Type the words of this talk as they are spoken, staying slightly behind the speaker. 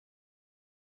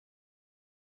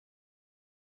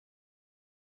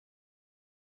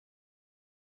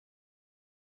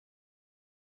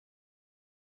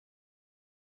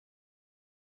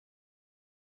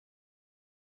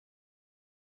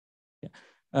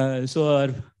So our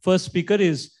first speaker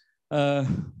is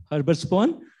Herbert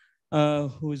Spohn,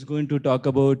 who is going to talk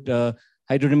about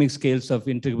hydrodynamic scales of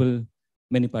integrable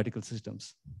many particle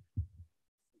systems.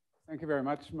 Thank you very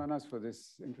much, Manas, for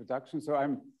this introduction. So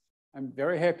I'm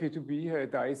very happy to be here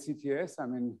at the ICTS. I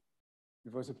mean,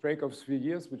 it was a break of 3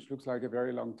 years, which looks like a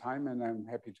very long time, and I'm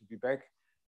happy to be back.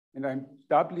 And I'm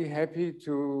doubly happy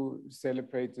to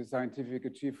celebrate the scientific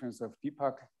achievements of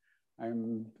Deepak.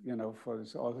 I'm, for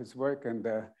all his work, and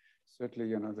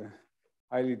certainly, the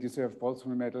highly deserved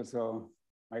Boltzmann medal. So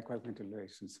my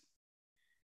congratulations.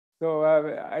 So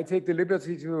I take the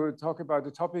liberty to talk about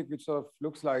a topic which sort of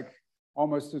looks like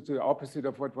almost the opposite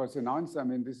of what was announced. I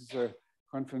mean, this is a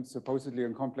conference supposedly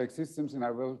on complex systems, and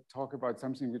I will talk about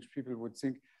something which people would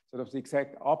think sort of the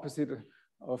exact opposite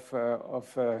of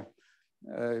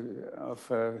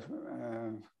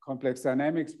complex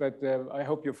dynamics, but I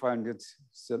hope you find it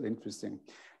still interesting.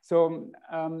 So,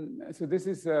 so this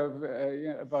is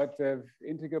about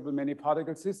integrable many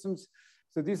particle systems.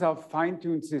 So these are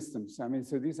fine-tuned systems. I mean,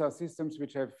 so these are systems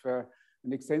which have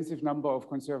an extensive number of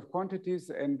conserved quantities,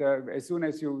 and as soon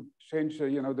as you change,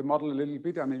 the model a little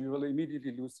bit, I mean, you will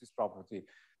immediately lose this property.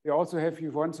 They also have, if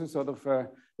you want to, sort of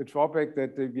the drawback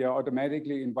that we are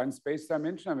automatically in one space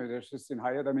dimension. I mean, there's just in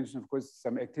higher dimension, of course,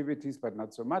 some activities, but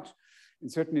not so much.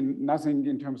 And certainly nothing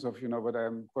in terms of, what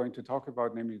I'm going to talk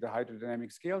about, namely the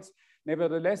hydrodynamic scales.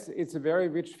 Nevertheless, it's a very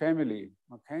rich family,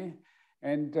 okay?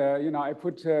 And, I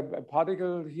put a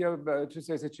particle here just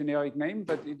as a generic name,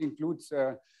 but it includes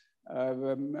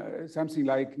something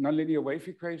like nonlinear wave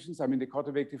equations. I mean, the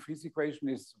Korteweg-de Vries equation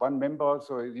is one member,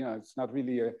 so, it's not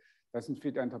really doesn't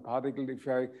fit under particle. If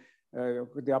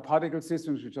there are particle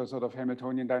systems which are sort of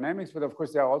Hamiltonian dynamics, but of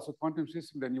course there are also quantum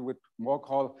systems, then you would more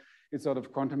call it sort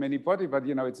of quantum many-body, but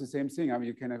it's the same thing. I mean,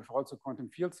 you can have also quantum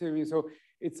field theory. So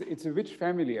it's a rich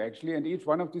family actually, and each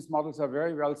one of these models are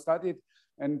very well studied,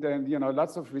 and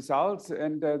lots of results.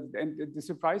 And the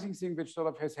surprising thing which sort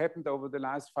of has happened over the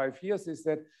last 5 years is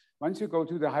that once you go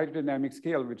to the hydrodynamic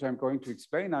scale, which I'm going to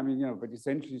explain, I mean, but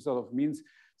essentially sort of means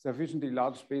sufficiently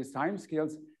large space-time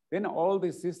scales, then all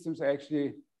these systems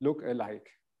actually look alike.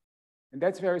 And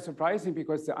that's very surprising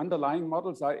because the underlying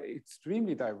models are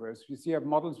extremely diverse. You have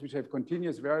models which have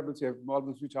continuous variables, you have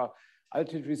models which are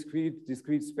ultra-discrete,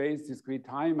 discrete space, discrete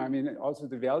time. I mean, also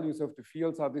the values of the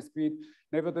fields are discrete.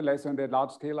 Nevertheless, on that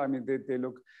large scale, I mean, they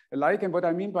look alike. And what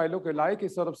I mean by look alike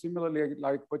is sort of similarly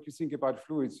like what you think about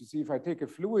fluids. You see, if I take a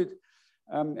fluid,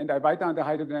 and I write down the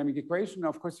hydrodynamic equation,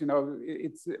 of course,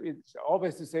 it's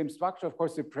always the same structure. Of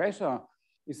course, the pressure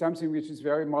is something which is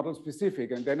very model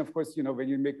specific. And then, of course, when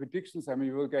you make predictions, I mean,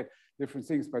 you will get different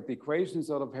things, but the equations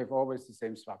sort of have always the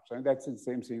same structure. And that's the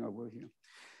same thing over here.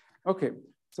 Okay,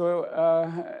 so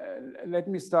let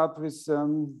me start with,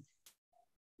 no,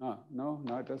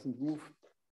 it doesn't move.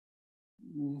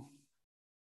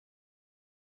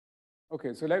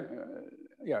 Okay, so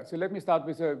let me start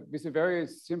with a very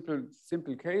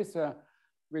simple case,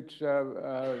 which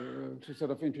to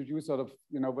sort of introduce sort of,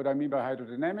 what I mean by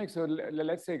hydrodynamics. So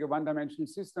let's take a one-dimensional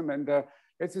system, and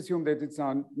let's assume that it's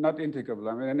not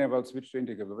integrable. I mean, I never switch to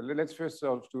integrable, but let's first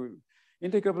sort of do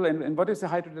integrable. And what is the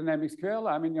hydrodynamic scale?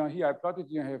 I mean, here I plotted,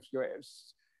 you have your,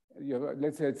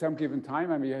 let's say at some given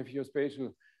time, I mean, you have your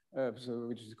spatial,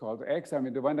 which is called X, I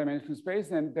mean, the one-dimensional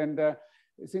space. And then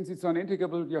since it's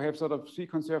non-integrable, you have sort of 3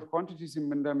 conserved quantities in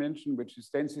one dimension, which is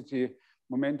density,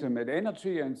 momentum, and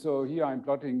energy. And so here I'm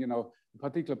plotting, a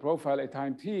particular profile at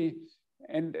time t.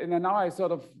 And now I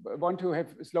sort of want to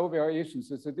have slow variations.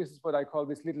 So this is what I call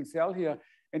this little cell here.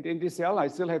 And in this cell, I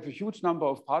still have a huge number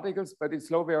of particles, but it's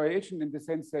slow variation in the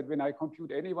sense that when I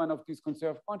compute any one of these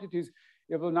conserved quantities,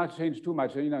 it will not change too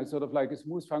much. It's sort of like a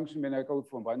smooth function when I go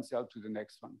from one cell to the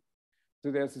next one.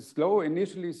 So there's a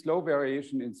initially slow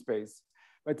variation in space.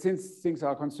 But since things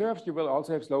are conserved, you will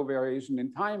also have slow variation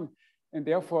in time. And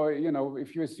therefore,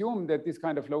 if you assume that this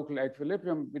kind of local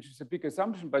equilibrium, which is a big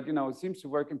assumption, but it seems to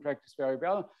work in practice very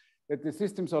well, that the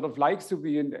system sort of likes to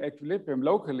be in equilibrium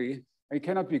locally. It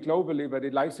cannot be globally, but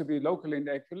it likes to be locally in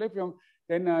equilibrium.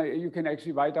 Then you can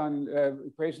actually write down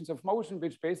equations of motion,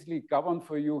 which basically govern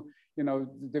for you,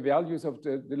 the values of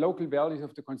the local values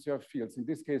of the conserved fields. In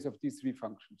this case, of these 3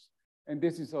 functions. And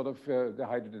this is sort of the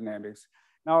hydrodynamics.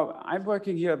 Now, I'm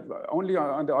working here only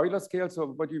on the Euler scale, so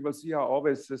what you will see are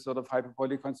always the sort of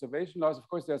hyperbolic conservation laws. Of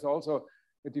course, there's also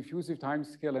a diffusive time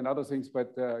scale and other things,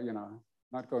 but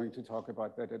not going to talk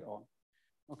about that at all.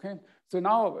 Okay, so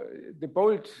now the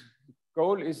bold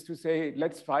goal is to say,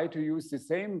 let's try to use the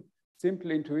same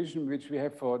simple intuition which we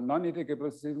have for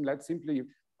non-integrable systems. Let's simply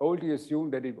boldly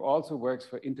assume that it also works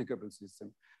for integrable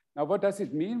systems. Now, what does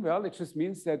it mean? Well, it just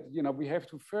means that we have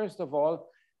to first of all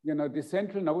the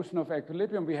central notion of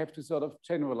equilibrium we have to sort of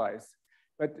generalize.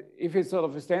 But if it's sort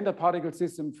of a standard particle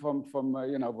system from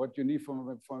what you need from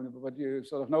what you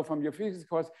sort of know from your physics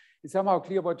course, it's somehow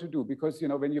clear what to do, because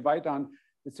when you write down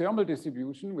the thermal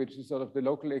distribution, which is sort of the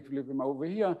local equilibrium over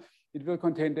here, it will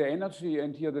contain the energy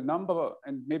and here the number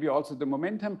and maybe also the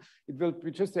momentum. It will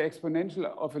be just the exponential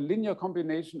of a linear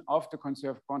combination of the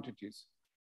conserved quantities.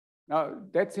 Now,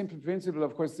 that simple principle,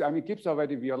 of course, Gibbs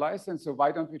already realized, and so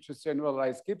why don't we just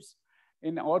generalize Gibbs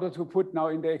in order to put now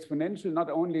in the exponential not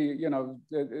only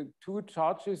the two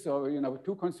charges or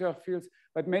two conserved fields,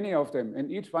 but many of them,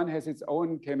 and each one has its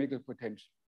own chemical potential.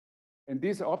 And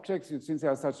these objects, since they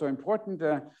are so important,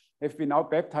 have been now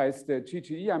baptized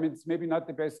GGE. It's maybe not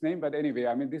the best name, but anyway,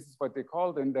 this is what they're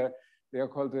called, and they are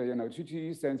called,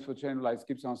 GGE stands for generalized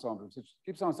Gibbs ensembles. So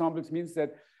Gibbs ensembles means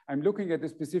that I'm looking at a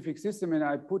specific system and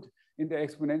I put in the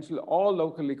exponential all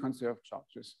locally conserved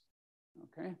charges.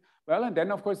 Okay. Well, and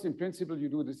then of course, in principle, you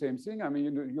do the same thing.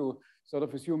 You sort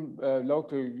of assume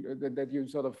local that you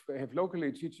sort of have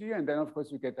locally GG, and then of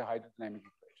course you get the hydrodynamic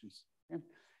equations. Okay?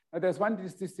 Now, there's one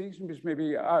distinction which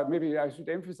maybe I should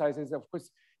emphasize is, of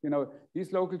course,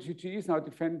 these local GGEs now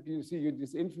depend. You see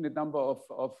this infinite number of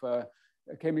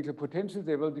chemical potentials.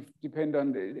 They will depend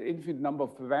on the infinite number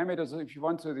of parameters. So if you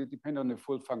want to, they depend on the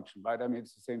full function, right?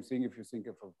 It's the same thing if you think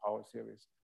of a power series.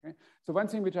 Okay. So one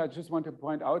thing which I just want to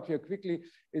point out here quickly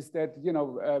is that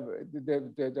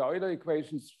the Euler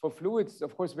equations for fluids,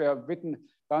 of course, were written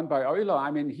down by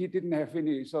Euler. He didn't have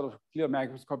any sort of clear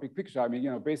macroscopic picture.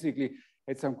 Basically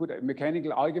had some good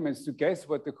mechanical arguments to guess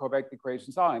what the correct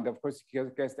equations are, and of course he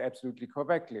guessed absolutely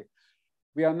correctly.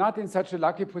 We are not in such a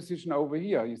lucky position over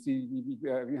here. You see,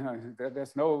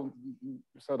 there's no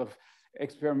sort of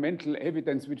experimental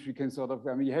evidence which we can sort of,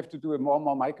 you have to do a more and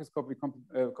more microscopic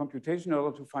computation in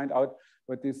order to find out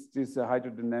what these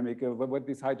hydrodynamic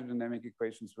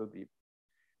equations will be.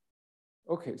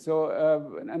 Okay,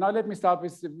 so now let me start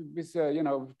with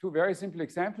two very simple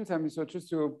examples. So just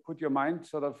to put your mind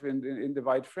sort of in the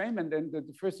right frame, and then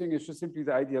the first thing is just simply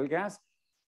the ideal gas,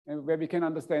 and where we can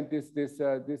understand this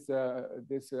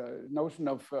notion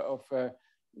of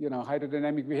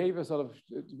hydrodynamic behavior sort of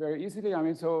very easily.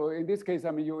 So in this case,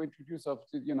 you introduce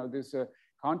this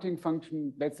counting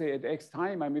function, let's say at x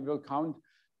time. We'll count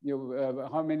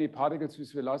how many particles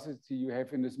with velocity you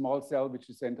have in a small cell which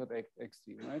is centered at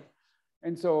xt, right?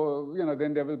 And so,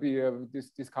 then there will be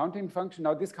this counting function.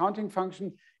 Now, this counting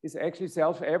function is actually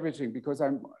self-averaging because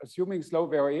I'm assuming slow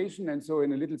variation. And so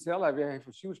in a little cell, I will have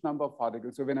a huge number of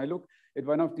particles. So when I look at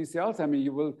one of these cells,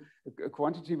 you will, a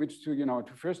quantity which to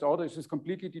first order is just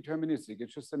completely deterministic.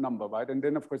 It's just a number, right? And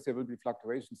then, of course, there will be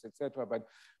fluctuations, etc. But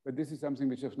this is something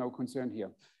which has no concern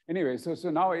here. Anyway, so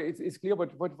now it's clear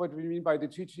what we mean by the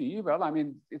GGE. Well,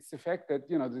 it's the fact that,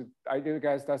 the ideal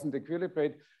gas doesn't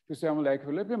equilibrate to thermal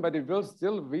equilibrium, but it will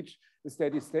still reach the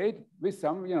steady state with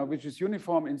some, which is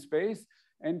uniform in space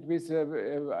and with,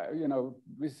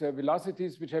 with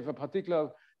velocities which have a particular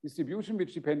distribution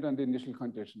which depend on the initial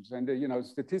conditions. And,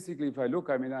 statistically, if I look,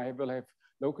 I will have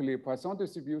locally a Poisson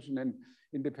distribution and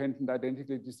independent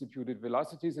identically distributed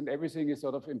velocities, and everything is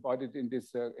sort of embodied in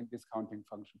this counting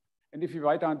function. And if you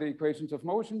write down the equations of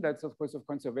motion, that's of course of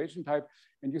conservation type,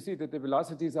 and you see that the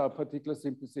velocities are a particular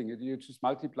simple thing. You just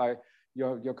multiply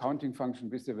your counting function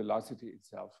with the velocity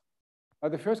itself. Now,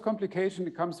 the first complication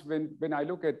comes when I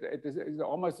look at this, is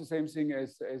almost the same thing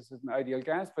as an ideal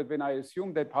gas, but when I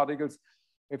assume that particles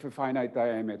have a finite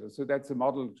diameter. So that's a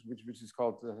model which is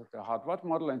called the hard-rod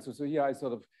model. And so here I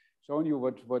sort of shown you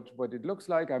what it looks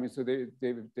like. So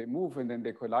they move and then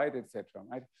they collide, etc.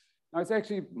 Right? Now, it's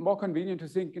actually more convenient to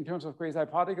think in terms of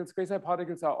quasi-particles.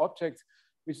 Quasi-particles are objects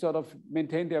which sort of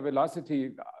maintain their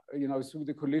velocity, through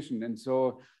the collision. And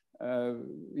so,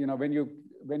 when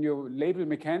you label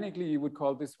mechanically, you would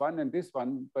call this one and this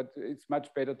one, but it's much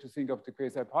better to think of the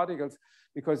quasi-particles,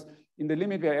 because in the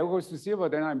limit where L goes to 0,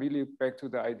 then I'm really back to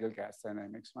the ideal gas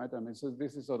dynamics, right? So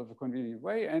this is sort of a convenient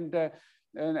way. And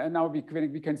now we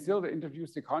can still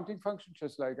introduce the counting function,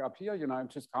 just like up here. I'm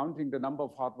just counting the number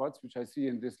of hard rods which I see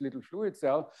in this little fluid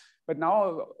cell. But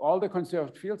now all the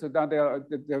conserved fields, so now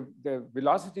the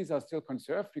velocities are still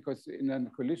conserved because in a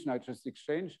collision I just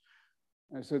exchange.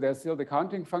 So there's still the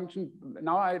counting function.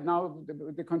 Now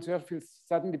the conserved fields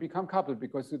suddenly become coupled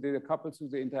because they're coupled through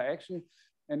the interaction.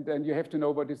 And then you have to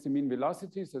know what is the mean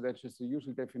velocity. So that's just the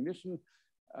usual definition.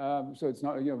 So it's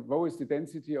not, rho is the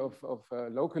density of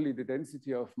locally the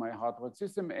density of my hard rod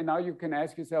system. And now you can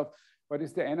ask yourself, what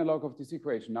is the analog of this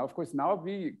equation? Now, of course, now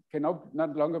we cannot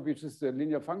not longer be just a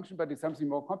linear function, but it's something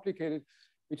more complicated,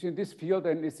 which in this field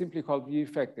then is simply called V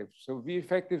effective. So V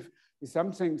effective is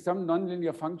some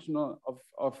nonlinear function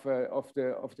of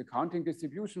the counting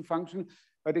distribution function,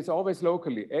 but it's always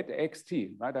locally at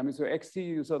xt, right? I mean, so xt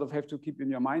you sort of have to keep in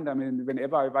your mind. I mean,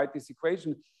 whenever I write this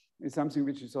equation, it's something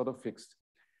which is sort of fixed.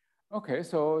 Okay,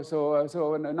 so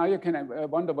now you can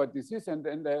wonder what this is, and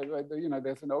you know,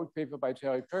 there's an old paper by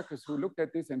Jerry Perkins who looked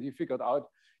at this, and he figured out,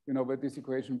 you know, what this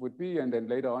equation would be, and then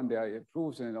later on there are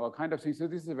proofs and all kind of things. So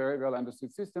this is a very well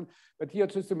understood system. But here,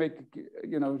 just to make,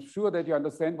 you know, sure that you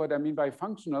understand what I mean by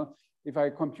functional, if I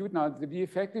compute now the v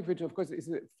effective, which of course is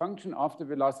a function of the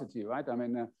velocity, right? I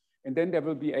mean, and then there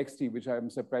will be xt, which I'm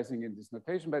suppressing in this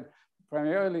notation, but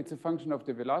primarily it's a function of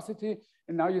the velocity.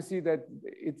 And now you see that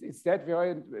it's that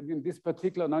variant in this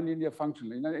particular nonlinear function.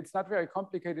 You know, it's not very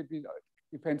complicated. It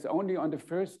depends only on the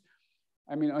first,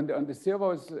 I mean, on the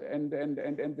zeros and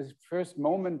the first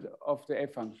moment of the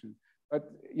f function. But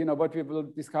you know, what we will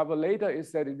discover later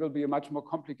is that it will be a much more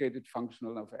complicated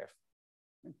functional of f.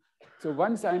 So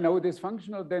once I know this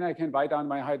functional, then I can write down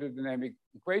my hydrodynamic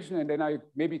equation, and then I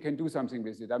maybe can do something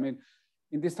with it. I mean,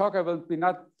 in this talk, I will be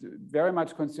not very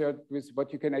much concerned with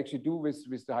what you can actually do with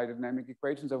the hydrodynamic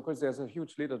equations. Of course, there's a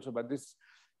huge literature, but this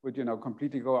would, you know,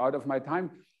 completely go out of my time.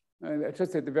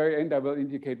 Just at the very end, I will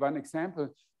indicate one example.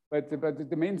 But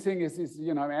the main thing is,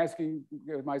 you know, I'm asking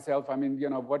myself, I mean, you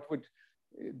know, what would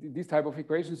these type of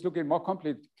equations look in more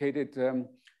complicated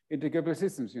integrable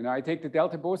systems? You know, I take the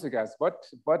delta Bose gas. What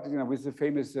you know, with the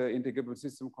famous integrable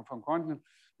system from quantum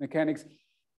mechanics,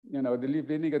 you know, the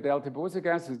linear delta Bose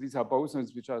gases, these are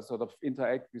bosons which are sort of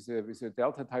interact with a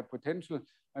delta type potential.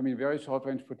 I mean, very short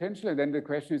range potential. And then the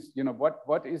question is, you know,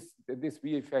 what is this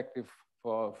V effective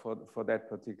for that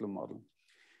particular model?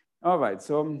 All right,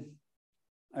 so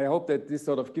I hope that this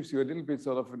sort of gives you a little bit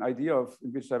sort of an idea of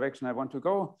in which direction I want to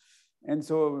go. And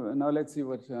so now let's see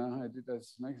what I did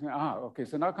as next. Okay,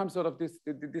 so now comes sort of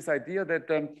this idea that,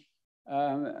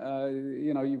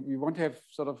 you know, you want to have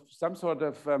sort of some sort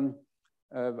of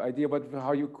idea about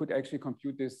how you could actually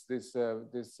compute this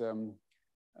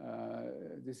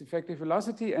effective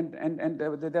velocity. And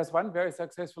there's one very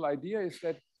successful idea is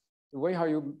that the way how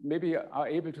you maybe are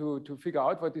able to figure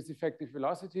out what this effective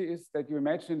velocity is, that you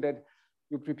imagine that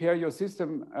you prepare your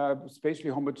system spatially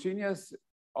homogeneous,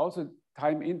 also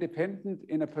time independent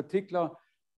in a particular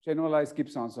generalized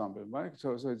Gibbs ensemble, right?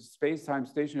 So it's space-time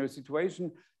stationary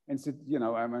situation. And so, you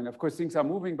know, I mean, of course, things are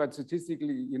moving, but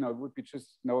statistically, you know, it would be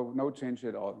just no change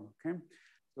at all. Okay,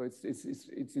 so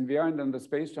it's invariant under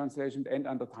space translation and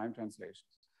under time translation.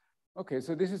 Okay,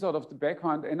 so this is sort of the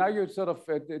background, and now you sort of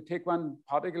take one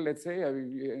particle, let's say,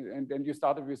 and then you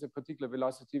started with a particular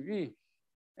velocity v,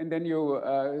 and then you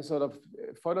sort of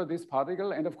follow this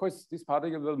particle, and of course, this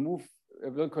particle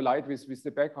will collide with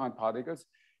the background particles.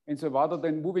 And so rather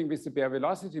than moving with the bare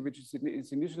velocity, which is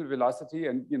its initial velocity,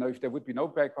 and you know, if there would be no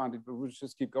background, it would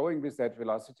just keep going with that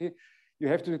velocity, you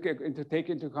have to take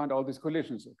into account all these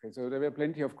collisions. Okay, so there were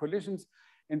plenty of collisions.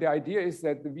 And the idea is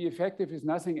that the V effective is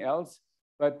nothing else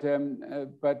but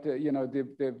you know, the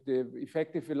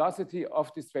effective velocity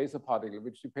of this tracer particle,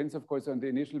 which depends, of course, on the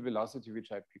initial velocity,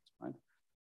 which I picked, right?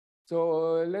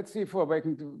 So let's see for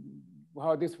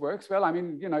how this works. Well, I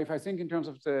mean, you know, if I think in terms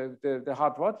of the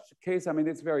hard rod case, I mean,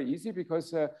 it's very easy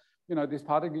because, you know, this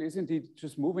particle is indeed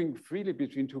just moving freely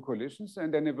between two collisions,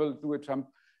 and then it will do a jump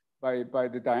by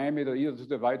the diameter either to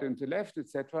the right and to the left,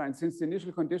 etc. And since the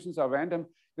initial conditions are random,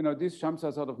 you know, these jumps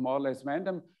are sort of more or less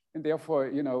random. And therefore,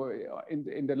 you know,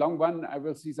 in the long run, I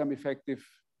will see some effective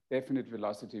definite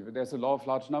velocity. But there's a law of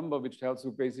large number, which tells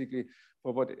you basically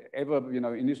for whatever, you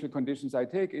know, initial conditions I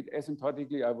take, it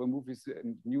asymptotically, I will move with a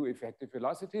new effective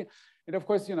velocity. And of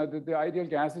course, you know, the ideal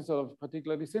gas is sort of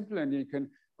particularly simple, and you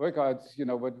can work out, you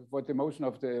know, what the motion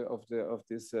of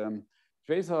this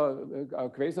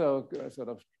quasar sort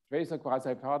of tracer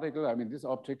quasi-particle, I mean, this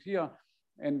object here,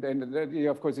 and then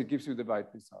of course it gives you the right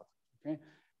result. Okay.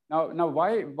 Now,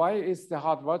 why is the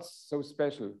hard rod so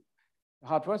special? The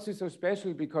hard rod is so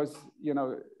special because, you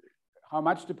know, how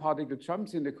much the particle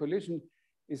jumps in the collision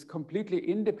is completely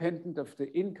independent of the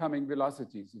incoming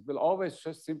velocities. It will always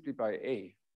just simply by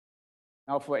A.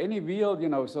 Now, for any real, you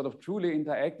know, sort of truly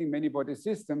interacting many-body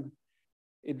system,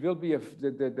 it will be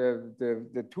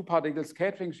the two particle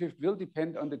scattering shift will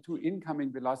depend on the two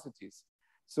incoming velocities.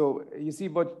 So you see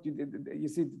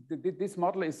this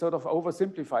model is sort of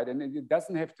oversimplified, and it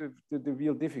doesn't have the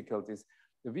real difficulties.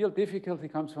 The real difficulty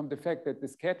comes from the fact that the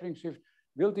scattering shift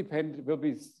will be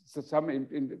some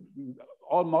in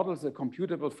all models a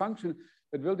computable function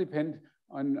that will depend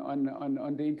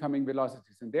on the incoming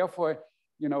velocities, and therefore,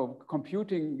 you know,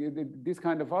 computing this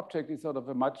kind of object is sort of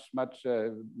a much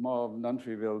more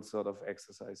non-trivial sort of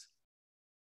exercise.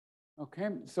 Okay,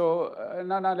 so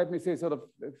now let me say sort of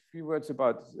a few words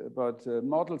about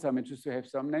models. I mean, just to have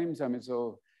some names. I mean,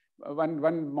 so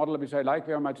one model which I like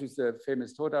very much is the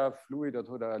famous Toda fluid or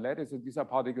Toda lattice. And these are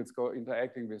particles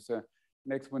interacting with an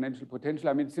exponential potential.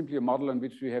 I mean, it's simply a model in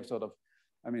which we have sort of,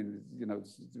 I mean, you know,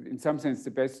 in some sense,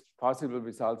 the best possible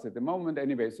results at the moment.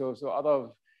 Anyway, so other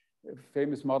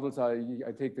famous models are,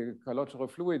 I take the calogero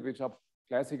fluid, which are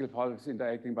classical particles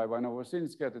interacting by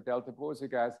 1/sin², the delta Bose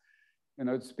gas, you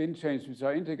know, spin change, which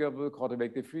are integrable,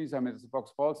 quarter-vector freeze, I mean, it's a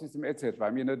box-ball system, etc. I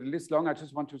mean, the list long, I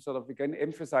just want to sort of again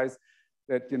emphasize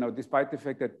that, you know, despite the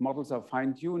fact that models are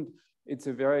fine-tuned, it's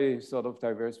a very sort of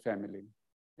diverse family.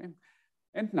 Okay?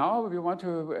 And now we want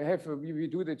to have, we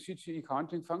do the GGE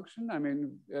counting function, I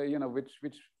mean, you know, which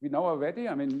we know already.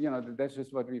 I mean, you know, that's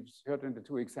just what we've heard in the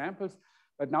two examples.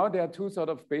 But now there are two sort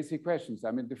of basic questions.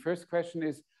 I mean, the first question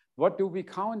is, what do we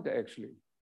count actually?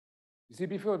 You see,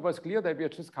 before it was clear that we are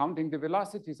just counting the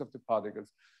velocities of the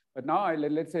particles. But now,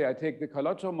 let's say I take the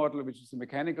calogero model, which is a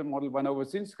mechanical model,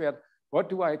 1/sin². What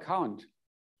do I count?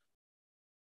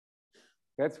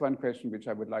 That's one question which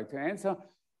I would like to answer.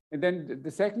 And then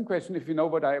the second question, if you know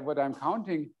what I'm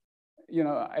counting, you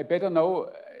know, I better know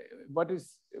what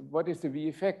is the V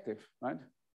effective, right?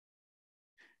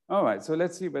 All right, so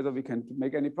let's see whether we can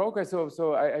make any progress.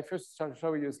 So I first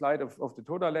show you a slide of the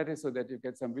Toda lattice so that you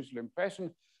get some visual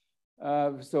impression.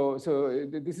 So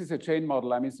this is a chain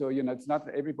model. I mean, so, you know, it's not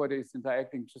everybody is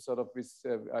interacting just sort of with,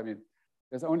 I mean,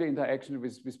 there's only interaction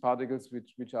with particles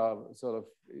which are sort of,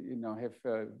 you know, have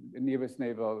a nearest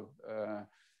neighbor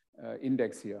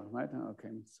index here, right?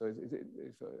 Okay, so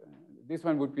this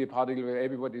one would be a particle where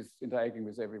everybody is interacting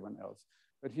with everyone else.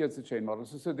 But here's the chain model.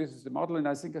 So this is the model, and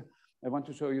I think I want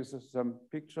to show you some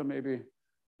picture, maybe,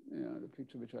 yeah, the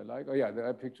picture which I like. Oh yeah,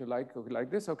 the picture like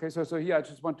this. Okay, so here I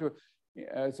just want to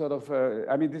sort of,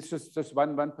 I mean, this is just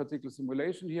one particular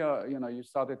simulation here. You know, you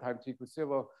start at time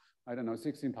t=0, I don't know,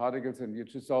 16 particles, and you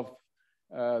just solve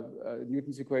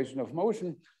Newton's equation of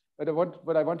motion. But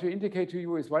what I want to indicate to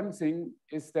you is one thing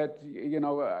is that, you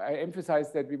know, I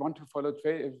emphasize that we want to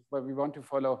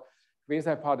follow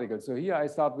quasi-particles. So here I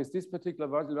start with this particular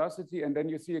velocity, and then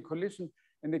you see a collision,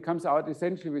 and it comes out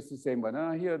essentially with the same one.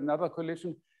 Here another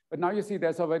collision. But now you see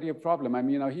there's already a problem. I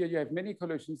mean, you know, here you have many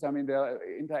collisions. I mean, they're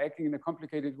interacting in a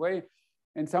complicated way.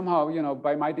 And somehow, you know,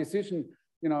 by my decision,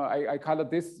 you know, I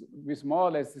colored this with more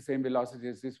or less the same velocity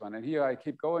as this one. And here I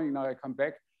keep going. Now I come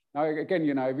back. Now again,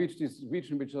 you know, I reach this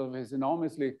region which has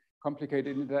enormously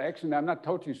complicated interaction. I'm not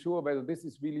totally sure whether this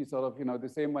is really sort of, you know, the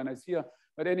same one as here.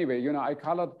 But anyway, you know, I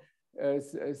colored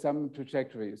some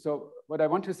trajectory. So what I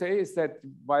want to say is that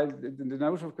while the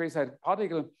notion of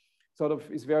quasi-particle sort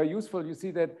of is very useful, you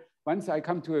see that once I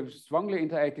come to a strongly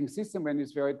interacting system when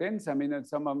it's very dense, I mean,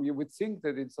 somehow you would think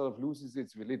that it sort of loses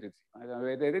its validity.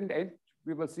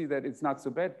 We will see that it's not so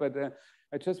bad, but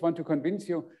I just want to convince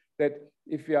you that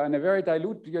if you are in a very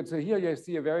dilute, so here you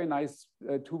see a very nice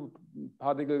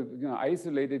two-particle, you know,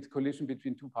 isolated collision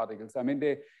between two particles. I mean,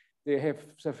 they have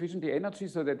sufficiently energy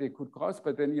so that they could cross,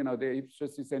 but then, you know, they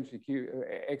just essentially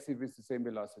exit with the same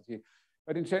velocity.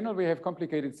 But in general, we have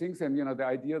complicated things, and, you know, the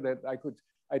idea that I could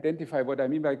identify what I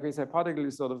mean by quasi-particle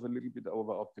is sort of a little bit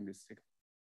over-optimistic.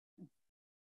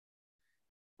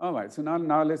 All right, so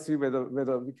now let's see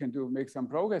whether we can make some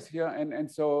progress here. And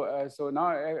so now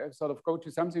I sort of go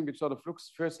to something which sort of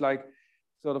looks first like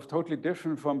sort of totally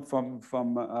different from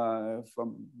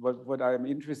what I'm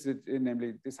interested in,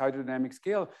 namely this hydrodynamic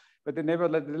scale. But then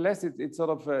nevertheless, it's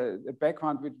sort of a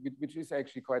background which is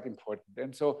actually quite important.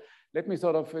 And so let me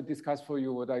sort of discuss for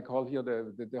you what I call here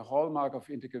the hallmark of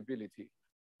integrability.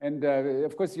 And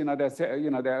of course, you know,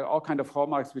 there are all kinds of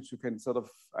hallmarks which you can sort of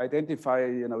identify,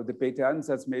 you know, the beta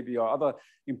ansatz maybe or other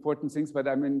important things. But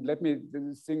I mean,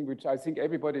 this thing which I think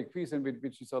everybody agrees and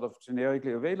which is sort of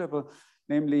generically available,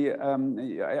 namely,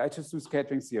 I just do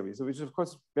scattering theory. So which is of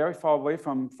course very far away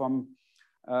from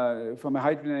a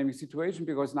hydrodynamic situation,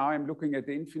 because now I'm looking at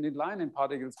the infinite line and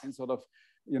particles can sort of,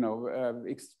 you know,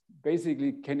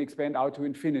 basically can expand out to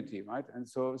infinity, right? And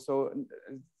so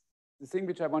the thing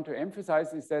which I want to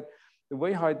emphasize is that the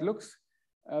way how it looks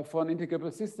for an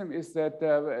integrable system is that,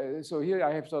 so here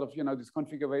I have sort of, you know, this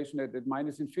configuration at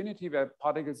minus infinity where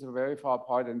particles are very far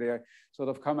apart and they sort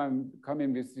of come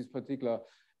in with these particular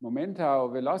momenta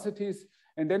or velocities.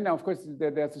 And then, of course,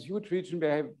 there's this huge region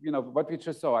where I have, you know, what we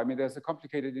just saw. I mean, there's a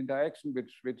complicated interaction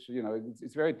which you know,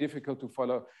 it's very difficult to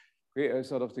follow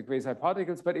sort of the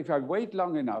quasi-particles. But if I wait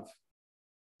long enough,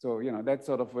 so, you know, that's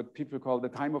sort of what people call the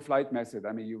time of flight method.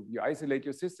 I mean, you isolate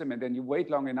your system and then you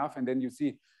wait long enough and then you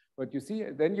see what you see.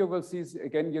 Then you will see,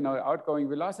 again, you know, outgoing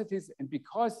velocities. And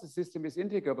because the system is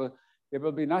integrable, there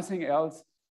will be nothing else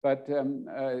But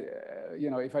you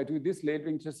know, if I do this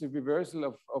labeling, just a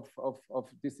reversal of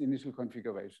this initial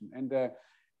configuration. And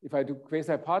if I do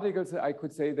quasi-particles, I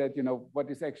could say that, you know,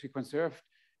 what is actually conserved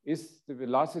is the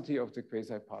velocity of the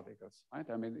quasi-particles, right?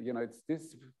 I mean, you know, it's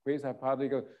this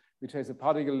quasi-particle which has a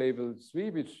particle label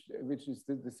 3, which is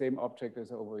the same object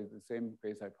as over the same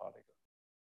quasi-particle.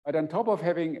 But on top of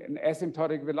having an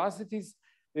asymptotic velocities,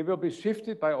 they will be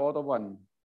shifted by order 1.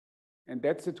 And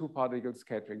that's the two-particle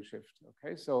scattering shift,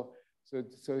 okay? So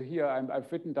here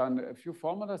I've written down a few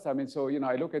formulas. I mean, so, you know,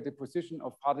 I look at the position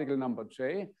of particle number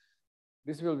j.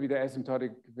 This will be the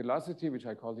asymptotic velocity, which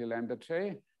I call here lambda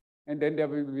j. And then there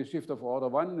will be a shift of order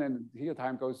 1, and here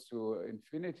time goes to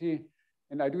infinity.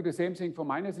 And I do the same thing for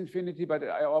minus infinity, but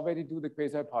I already do the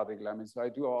quasi-particle. I mean, so I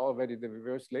do already the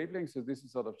reverse labeling. So this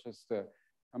is sort of just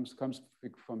comes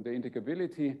from the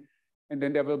integrability. And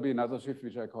then there will be another shift,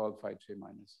 which I call phi j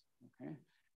minus. Okay.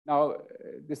 Now,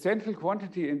 the central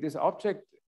quantity in this object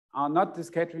are not the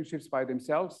scattering shifts by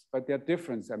themselves, but their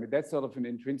difference. I mean, that's sort of an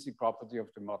intrinsic property of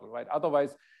the model, right?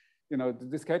 Otherwise, you know,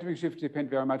 the scattering shifts depend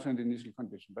very much on the initial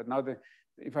condition. But now,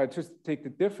 if I just take the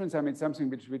difference, I mean, something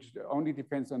which only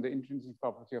depends on the intrinsic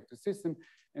property of the system.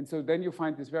 And so then you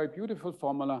find this very beautiful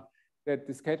formula that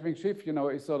the scattering shift, you know,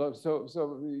 is sort of,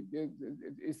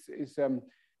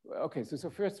 okay, so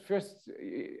first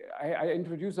I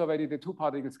introduced already the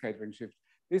two-particle scattering shift.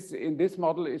 In this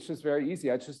model, it's just very easy.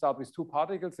 I just start with two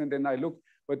particles, and then I look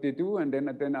what they do, and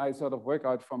then I sort of work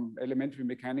out from elementary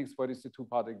mechanics what is the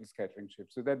two-particle scattering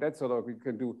shift. So that's sort of we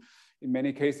can do in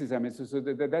many cases. I mean,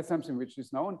 that's something which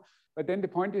is known. But then the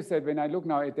point is that when I look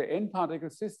now at the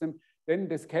n-particle system, then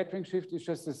the scattering shift is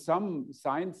just a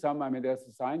sine sum. I mean, there's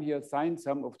a sign here, sine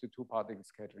sum of the two-particle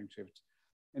scattering shifts.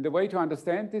 And the way to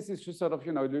understand this is just sort of,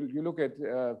 you know, you look at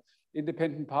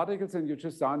independent particles and you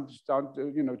just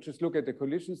you know, just look at the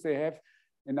collisions they have.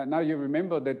 And now you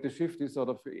remember that the shift is sort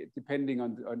of depending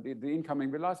on the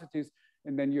incoming velocities,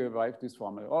 and then you arrive this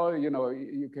formula. Or, you know,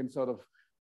 you can sort of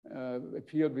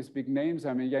appear with big names.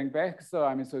 I mean, Yang-Baxter.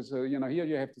 I mean, so you know, here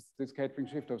you have this scattering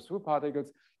shift of through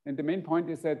particles. And the main point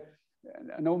is that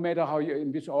no matter how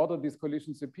in which order these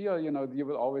collisions appear, you know, you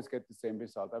will always get the same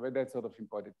result. I mean, that's sort of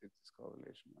embodied this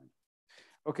correlation, right?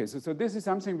 Okay, so this is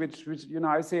something which you know,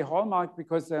 I say hallmark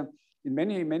because in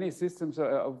many systems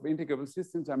of integrable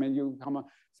systems, I mean, you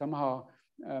somehow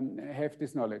have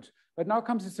this knowledge. But now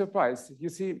comes the surprise. You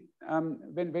see,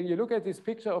 when you look at this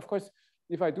picture, of course,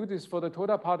 if I do this for the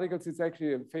total particles, it's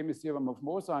actually a famous theorem of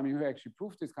Moser. I mean, who actually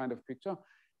proved this kind of picture.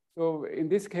 So in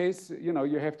this case, you know,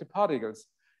 you have the particles.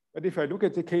 But if I look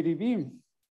at the KdV,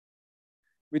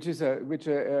 which is a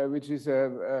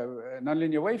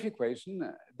nonlinear wave equation,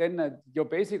 then your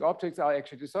basic objects are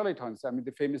actually the solitons. I mean,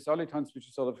 the famous solitons, which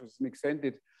is sort of an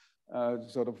extended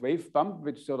sort of wave bump,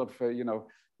 which sort of, you know,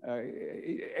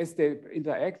 as they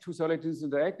interact, two solitons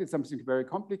interact, it's something very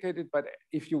complicated. But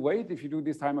if you wait, if you do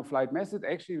this time of flight method,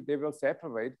 actually they will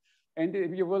separate, and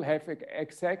you will have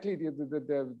exactly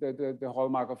the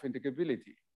hallmark of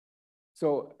integrability.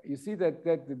 So you see that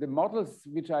the models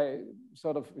which I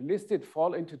sort of listed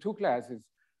fall into two classes.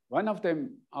 One of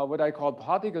them are what I call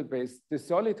particle-based, the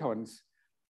solitons.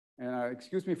 And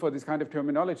excuse me for this kind of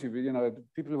terminology, but, you know,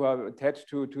 people who are attached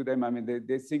to them, I mean,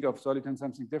 they think of solitons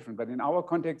something different. But in our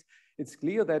context, it's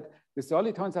clear that the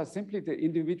solitons are simply the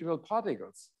individual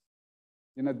particles.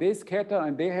 You know, they scatter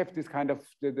and they have this kind of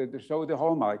show the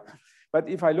hallmark. But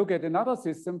if I look at another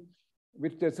system,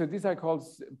 so these I call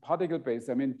particle-based.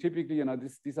 I mean, typically, you know,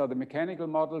 these are the mechanical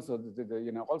models, or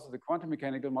you know, also the quantum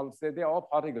mechanical models. They're all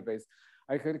particle-based.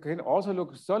 I can also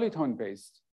look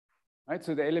soliton-based, right?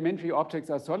 So the elementary objects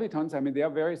are solitons. I mean, they are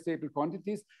very stable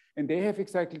quantities, and they have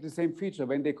exactly the same feature.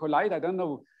 When they collide, I don't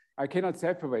know, I cannot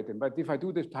separate them. But if I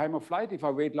do the time of flight, if I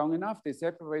wait long enough, they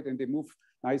separate and they move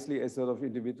nicely as sort of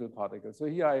individual particles. So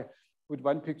here I put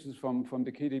one picture from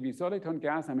the KdV soliton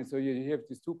gas. I mean, so you have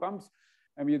these two bumps.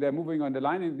 I mean, they're moving on the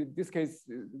line. In this case,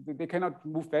 they cannot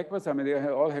move backwards. I mean, they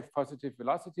all have positive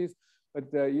velocities.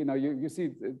 But you know, you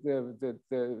see the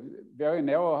very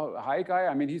narrow high guy.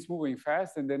 I mean, he's moving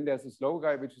fast, and then there's a slow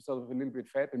guy, which is sort of a little bit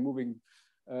fat and moving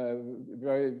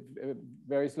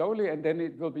very slowly, and then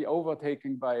it will be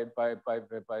overtaken by the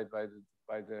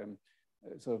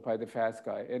fast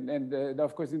guy. And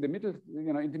of course, in the middle,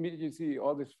 you know, intermediate, you see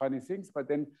all these funny things. But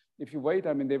then, if you wait,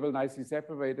 I mean, they will nicely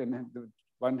separate, and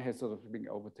one has sort of been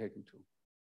overtaken too.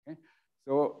 Okay?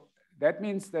 So that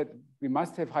means that we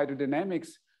must have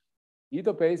hydrodynamics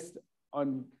either based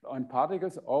on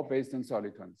particles or based on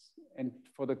solitons. And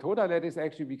for the total lattice,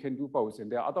 actually, we can do both.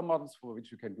 And there are other models for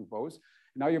which you can do both.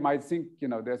 Now you might think, you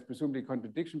know, there's presumably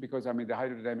contradiction because, I mean, the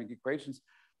hydrodynamic equations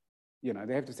you know,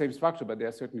 they have the same structure, but they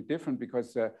are certainly different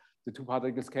because the two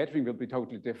particle scattering will be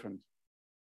totally different.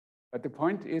 But the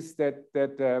point is that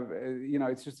you know,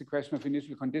 it's just a question of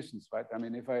initial conditions, right? I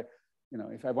mean, if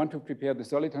I want to prepare the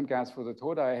soliton gas for the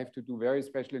toda, I have to do very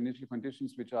special initial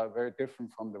conditions, which are very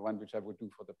different from the one which I would do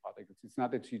for the particles. It's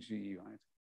not a GGE, right?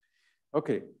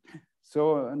 Okay,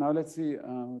 so now let's see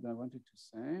what I wanted to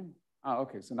say.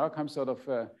 Okay, so now comes sort of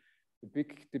the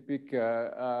big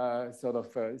sort of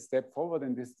step forward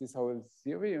in this whole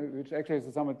theory, which actually is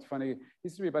a somewhat funny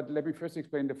history. But let me first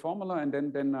explain the formula, and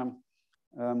then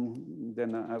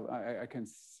I can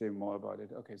say more about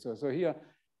it. Okay, so here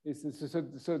is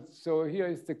here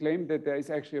is the claim that there is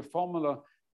actually a formula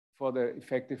for the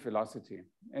effective velocity,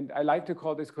 and I like to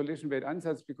call this collision weight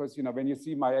ansatz because, you know, when you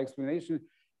see my explanation,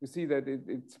 you see that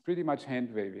it's pretty much hand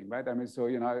waving, right? I mean, so,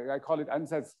 you know, I call it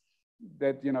ansatz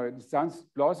that, you know, it sounds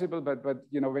plausible, but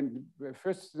you know, when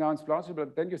first sounds plausible,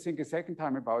 then you think a second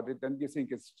time about it, then you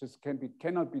think it's just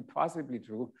cannot be possibly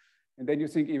true. And then you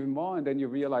think even more, and then you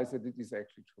realize that it is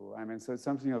actually true. I mean, so it's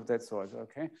something of that sort,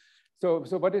 okay? So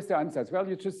what is the ansatz? Well,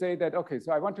 you just say that, okay,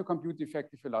 so I want to compute the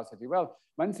effective velocity. Well,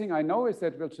 one thing I know is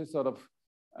that we'll just sort of,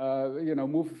 you know,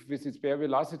 move with its bare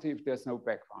velocity if there's no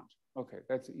background. Okay,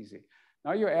 that's easy.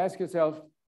 Now you ask yourself,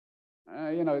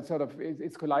 you know,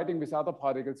 it's colliding with other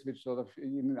particles, which sort of,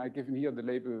 you know, I given here the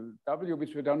label W,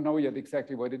 which we don't know yet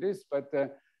exactly what it is, but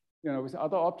you know, with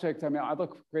other objects, I mean, other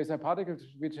quasi-particles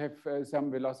which have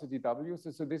some velocity W.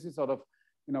 So this is sort of,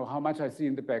 you know, how much I see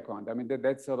in the background. I mean,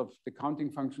 that's sort of the counting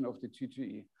function of the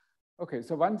GGE. Okay,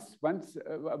 so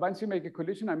once you make a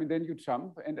collision, I mean, then you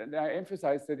jump, and I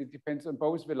emphasize that it depends on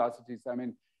both velocities. I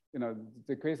mean, you know,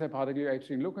 the quasi-particle you're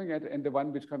actually looking at, and the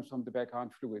one which comes from the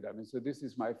background fluid. I mean, so this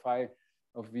is my phi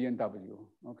of V and W,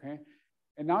 okay?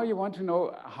 And now you want to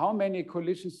know how many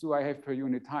collisions do I have per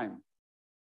unit time?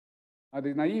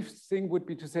 The naive thing would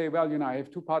be to say, well, you know, I have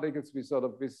two particles with sort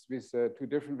of with two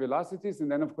different velocities,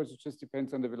 and then of course it just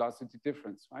depends on the velocity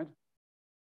difference, right?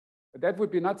 But that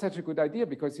would be not such a good idea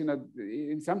because, you know,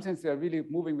 in some sense they're really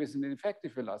moving with an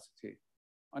effective velocity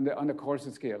on the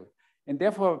coarser scale. And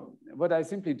therefore, what I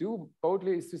simply do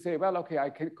boldly is to say, well, okay, I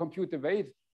can compute the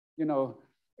weight, you know,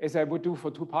 as I would do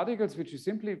for two particles, which is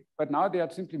simply, but now they are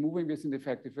simply moving with an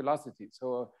effective velocity.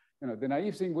 So, you know, the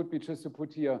naive thing would be just to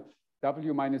put here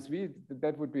W minus V.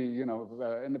 That would be, you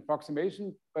know, an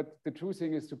approximation. But the true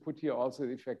thing is to put here also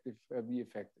effective V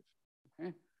effective.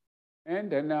 Okay,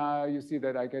 and then you see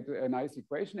that I get a nice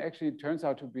equation. Actually, it turns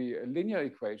out to be a linear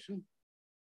equation.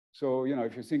 So, you know,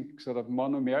 if you think sort of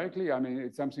monomerically, I mean,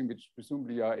 it's something which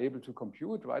presumably you are able to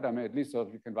compute, right? I mean, at least sort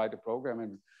of you can write a program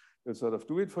and it'll sort of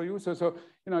do it for you. So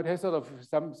you know, it has sort of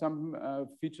some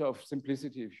feature of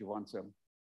simplicity if you want some.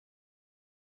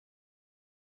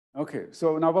 Okay,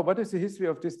 so now what is the history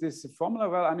of this formula?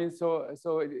 Well, I mean, so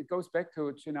it goes back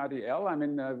to Gennady L. I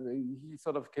mean, he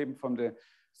sort of came from the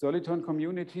soliton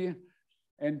community.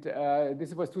 And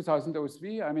this was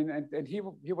 2003. I mean, and he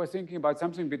was thinking about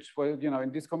something which was, you know,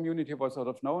 in this community was sort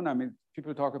of known. I mean,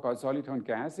 people talk about soliton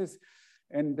gases,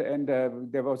 and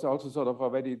there was also sort of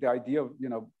already the idea of, you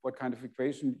know, what kind of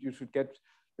equation you should get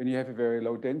when you have a very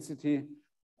low density.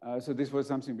 So this was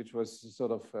something which was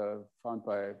sort of found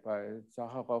by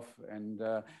Zakharov, and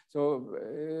so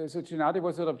Gennady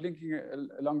was sort of linking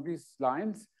along these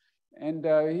lines, and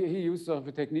he used sort of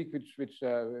a technique which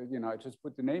you know, I just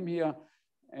put the name here.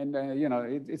 And, you know,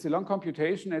 it's a long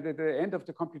computation. And at the end of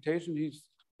the computation, he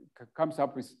comes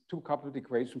up with two coupled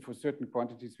equations for certain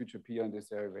quantities which appear in this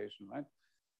derivation, right?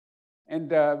 And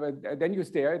then you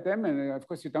stare at them. And of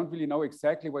course, you don't really know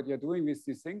exactly what you're doing with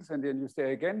these things. And then you stare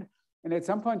again. And at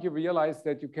some point, you realize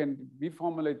that you can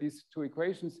reformulate these two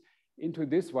equations into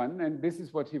this one. And this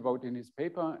is what he wrote in his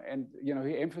paper. And, you know,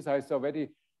 he emphasized already,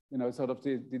 you know, sort of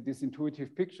this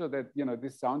intuitive picture that, you know,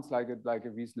 this sounds like a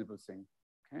reasonable thing,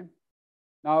 okay?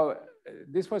 Now,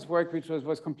 this was work which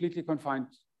was completely confined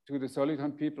to the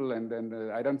soliton people, and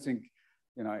I don't think,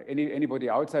 you know, anybody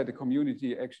outside the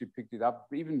community actually picked it up.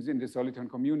 Even in the soliton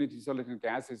community, soliton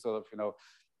gases sort of, you know,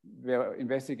 were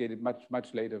investigated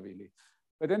much later, really.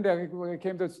 But then there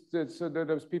came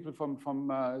those people from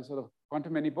sort of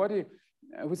quantum many-body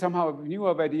who somehow knew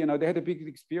already, you know, they had a big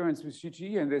experience with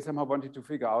GG, and they somehow wanted to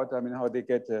figure out, I mean, how they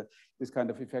get this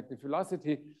kind of effective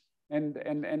velocity. And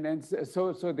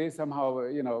so they somehow,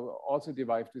 you know, also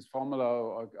derived this formula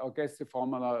or guessed the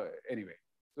formula anyway.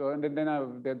 So, and then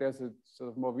there's a sort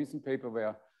of more recent paper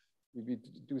where we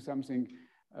do something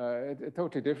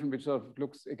totally different, which sort of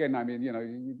looks, again, I mean, you know,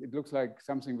 it looks like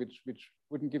something which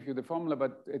wouldn't give you the formula,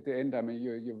 but at the end, I mean,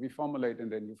 you reformulate and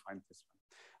then you find this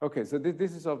one. Okay, so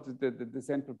this is sort of the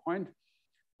central point.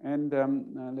 And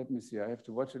let me see, I have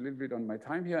to watch a little bit on my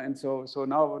time here. And so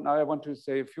now I want to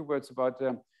say a few words about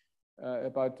the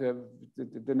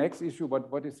next issue,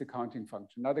 what is the counting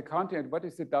function? Now the counting, what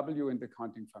is the W in the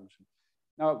counting function?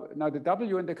 Now the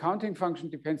W in the counting function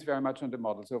depends very much on the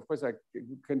model. So of course I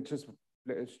can just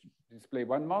display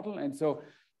one model. And so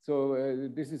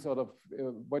this is sort of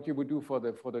what you would do for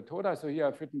the TODA. So here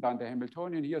I've written down the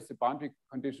Hamiltonian. Here's the boundary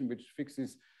condition which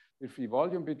fixes the free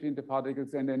volume between the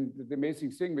particles. And then the amazing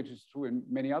thing, which is true in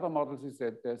many other models, is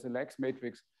that there's a Lax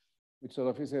matrix, which sort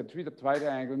of is a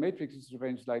tridiagonal matrix. It's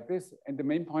arranged like this. And the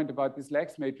main point about this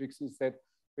Lax matrix is that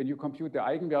when you compute the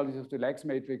eigenvalues of the Lax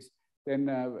matrix, then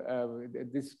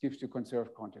this gives you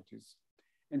conserved quantities.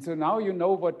 And so now you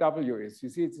know what W is. You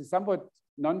see, it's a somewhat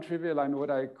non-trivial, I mean,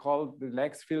 what I call the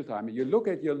Lax filter. I mean, you look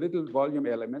at your little volume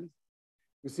element,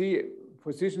 you see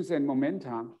positions and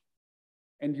momenta,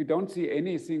 and you don't see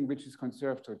anything which is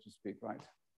conserved, so to speak, right?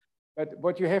 But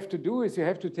what you have to do is you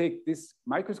have to take this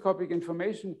microscopic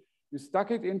information, you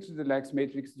stuck it into the Lax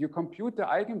matrix, you compute the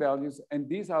eigenvalues, and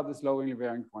these are the slowly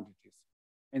varying quantities.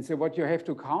 And so what you have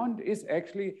to count is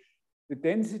actually the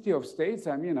density of states,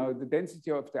 I mean, the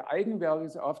density of the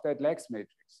eigenvalues of that Lax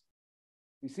matrix.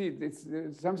 You see, it's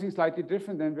something slightly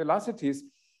different than velocities.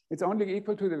 It's only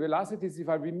equal to the velocities if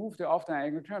I remove the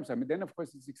off-diagonal terms. I mean, then of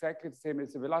course it's exactly the same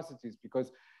as the velocities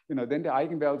because then the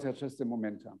eigenvalues are just the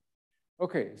momentum.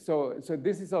 Okay, so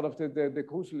this is sort of the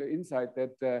crucial insight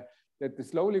that the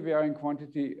slowly varying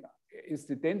quantity is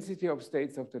the density of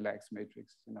states of the Lax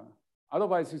matrix.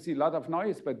 Otherwise you see a lot of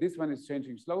noise, but this one is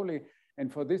changing slowly.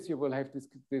 And for this, you will have this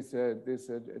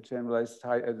generalized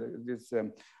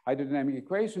hydrodynamic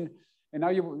equation. And now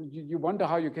you wonder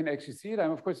how you can actually see it.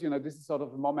 And of course, this is sort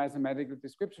of a more mathematical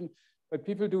description, but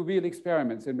people do real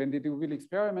experiments. And when they do real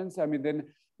experiments, I mean, then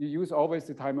you use always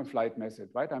the time of flight method,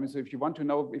 right? I mean, so if you want to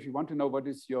know what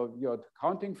is your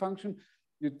counting function,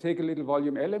 you take a little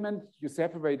volume element, you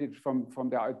separate it from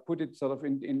the, put it sort of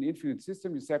in infinite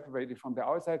system, you separate it from the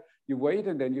outside, you wait,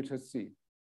 and then you just see.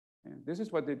 And this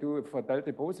is what they do for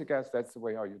delta Bose gas. That's the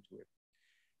way how you do it.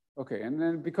 Okay, and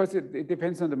then because it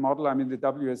depends on the model, I mean, the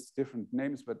W has different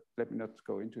names, but let me not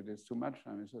go into this too much.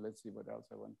 I mean, so let's see what else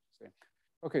I want to say.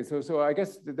 Okay, so I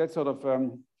guess that's sort of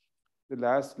the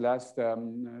last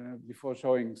before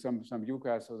showing some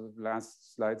UCAS, or the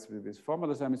last slides with this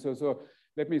formulas. I mean, so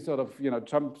let me sort of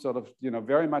jump sort of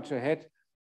very much ahead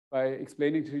by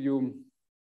explaining to you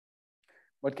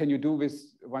what can you do with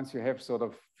once you have sort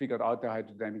of figured out the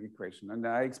hydrodynamic equation. And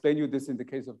I explain you this in the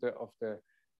case of the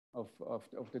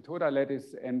TODA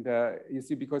lattice. And you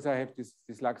see, because I have this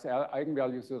Lax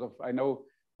eigenvalue, sort of, I know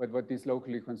what these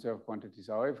locally conserved quantities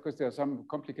are. Of course, there are some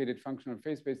complicated functional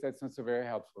phase space. That's not so very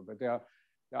helpful, but they are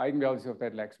the eigenvalues of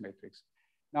that Lax matrix.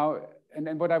 Now, and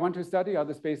then what I want to study are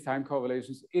the space-time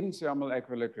correlations in thermal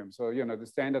equilibrium. So, the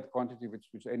standard quantity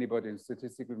which anybody in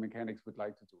statistical mechanics would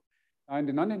like to do. In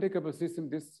the non-integrable system,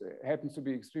 this happens to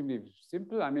be extremely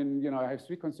simple. I mean, I have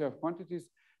 3 conserved quantities.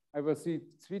 I will see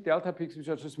 3 delta peaks which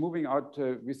are just moving out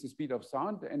with the speed of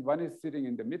sound, and one is sitting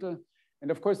in the middle.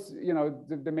 And of course,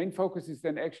 the main focus is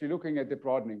then actually looking at the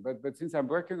broadening. But since I'm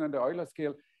working on the Euler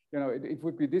scale, it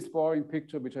would be this boring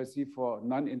picture which I see for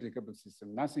non-integrable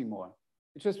system, nothing more.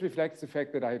 It just reflects the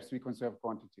fact that I have 3 conserved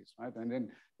quantities, right? And then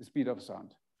the speed of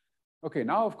sound. Okay,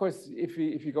 now of course, if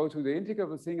we go to the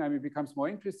integrable thing, I mean, it becomes more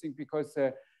interesting because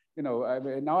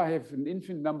now I have an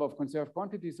infinite number of conserved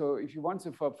quantities. So if you want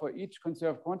to, for each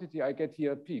conserved quantity, I get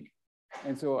here a peak.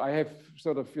 And so I have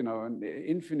sort of, an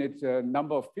infinite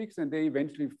number of peaks, and they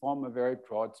eventually form a very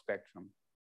broad spectrum,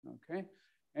 okay?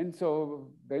 And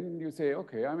so then you say,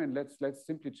 okay, I mean, let's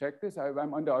simply check this.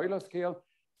 I'm on the Euler scale.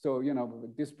 So,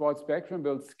 this broad spectrum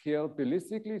will scale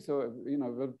ballistically. So, it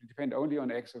will depend only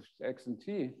on X and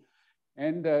T,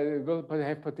 and will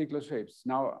have particular shapes.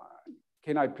 Now,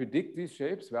 can I predict these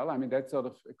shapes? Well, I mean, that's sort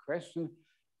of a question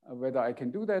whether I can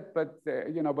do that. But,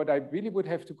 what I really would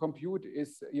have to compute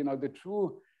is, the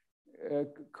true,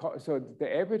 so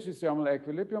the average is thermal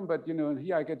equilibrium, but,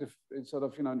 here I get a sort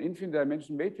of, an infinite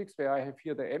dimension matrix where I have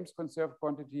here the m's conserved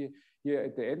quantity, here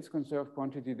at the n's conserved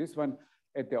quantity, this one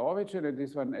at the origin, and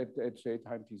this one at j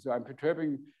time t. So I'm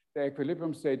perturbing the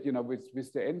equilibrium state,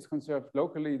 with the n's conserved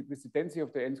locally, with the density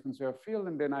of the n's conserved field,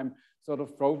 and then I'm sort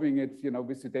of probing it,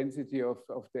 with the density of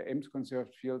the m's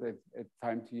conserved field at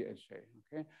time t at j,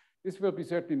 okay? This will be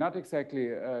certainly not exactly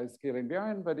scale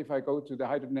invariant, but if I go to the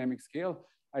hydrodynamic scale,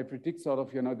 I predict sort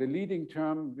of, the leading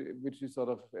term, which is sort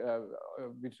of,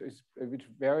 which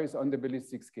varies on the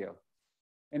ballistic scale.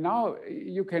 And now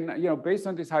you can, based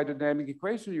on this hydrodynamic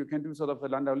equation, you can do sort of a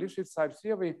Landau-Lifshitz type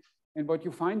theory. And what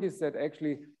you find is that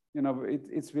actually you know,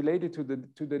 it's related to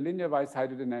the linearized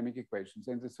hydrodynamic equations,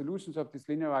 and the solutions of this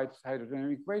linearized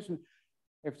hydrodynamic equation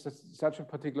have such a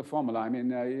particular formula. I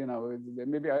mean, you know,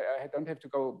 maybe I don't have to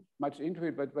go much into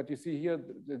it, but you see here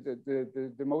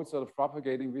the mode sort of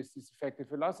propagating with this effective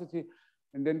velocity,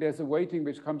 and then there's a weighting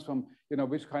which comes from, you know,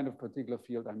 which kind of particular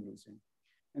field I'm using.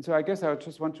 And so I guess I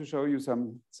just want to show you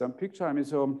some picture. I mean,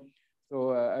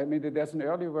 I mean, there's an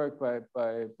early work by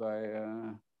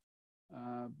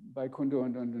Kundu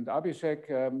and Abhishek,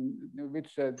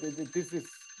 which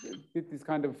did this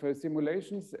kind of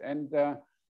simulations, and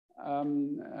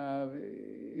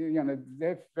you know, they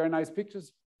have very nice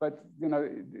pictures, but you know,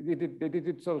 they did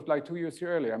it sort of like 2 years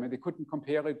earlier. I mean, they couldn't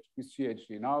compare it with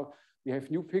GHD. Now we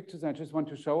have new pictures, and I just want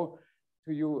to show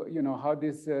to you, you know, how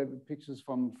these pictures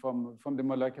from the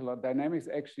molecular dynamics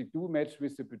actually do match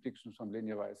with the predictions from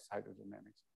linearized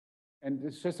hydrodynamics. And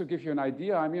it's just to give you an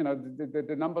idea. I mean, you know,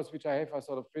 the numbers which I have are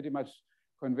sort of pretty much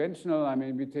conventional. I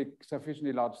mean, we take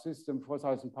sufficiently large system,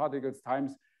 4,000 particles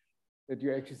times that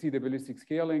you actually see the ballistic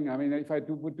scaling. I mean, if I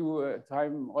would do a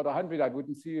time order 100, I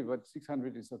wouldn't see it, but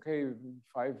 600 is okay.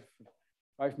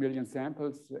 5 million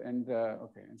samples, and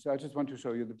okay. And so I just want to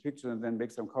show you the picture and then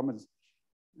make some comments,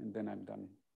 and then I'm done.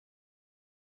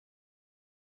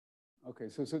 Okay,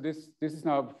 so this is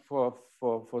now for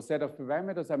set of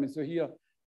parameters. I mean, so here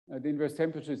the inverse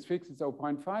temperature is fixed, it's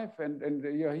 0.5, and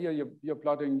here you're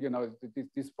plotting, you know,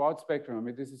 this broad spectrum. I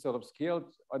mean, this is sort of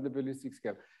scaled on the ballistic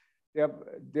scale.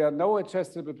 There are no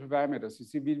adjustable parameters. You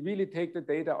see, we really take the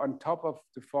data on top of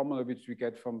the formula which we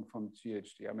get from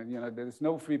GHD. I mean, you know, there is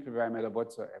no free parameter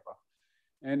whatsoever.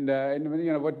 And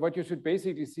you know, what you should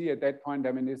basically see at that point,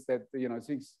 I mean, is that, you know,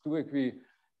 things do agree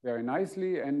very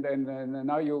nicely, and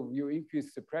now you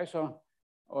increase the pressure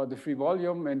or the free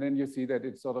volume, and then you see that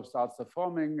it sort of starts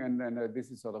forming, and then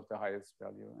this is sort of the highest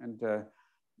value. And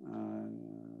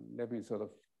let me sort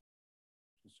of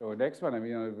show the next one. I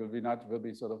mean, it will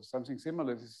be sort of something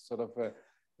similar. This is sort of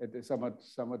at a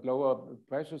somewhat lower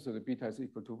pressure, so the beta is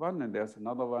equal to 1, and there's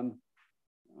another one.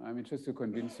 I mean, just to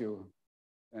convince you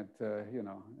that you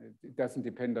know, it doesn't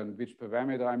depend on which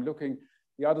parameter I'm looking.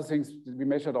 The other things we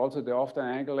measured also the off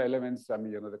angle elements. I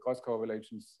mean, you know, the cross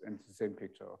correlations, and the same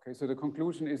picture. Okay, so the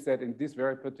conclusion is that in this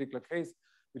very particular case,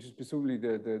 which is presumably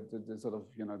the sort of,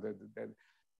 you know, the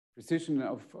precision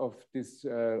of this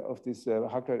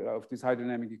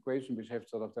hydrodynamic equation, which have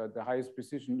sort of the highest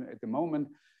precision at the moment.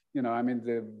 You know, I mean,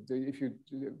 if you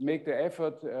make the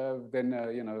effort, then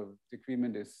you know, the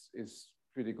agreement is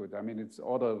pretty good. I mean, it's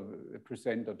order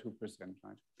 1% or 2%,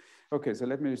 right? Okay, so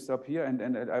let me stop here,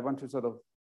 and I want to sort of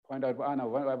point out. I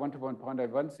want to point out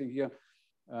one thing here.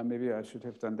 Maybe I should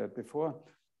have done that before.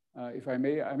 If I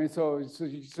may, I mean, so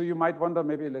you might wonder,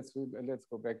 maybe let's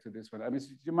go back to this one. I mean,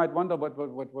 you might wonder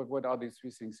what are these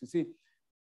three things? You see,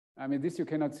 I mean, this you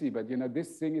cannot see, but you know,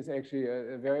 this thing is actually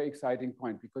a very exciting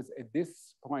point, because at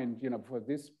this point, you know, for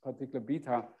this particular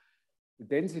beta, the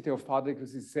density of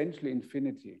particles is essentially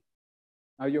infinity.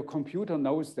 Now your computer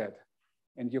knows that,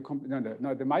 and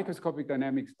no, the microscopic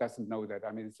dynamics doesn't know that.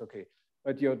 I mean, it's okay.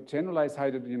 But your generalized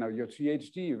hydrogen, you know, your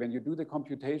GHD, when you do the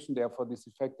computation there for these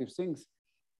effective things,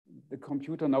 the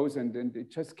computer knows, and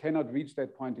it just cannot reach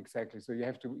that point exactly. So you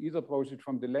have to either approach it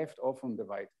from the left or from the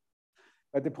right.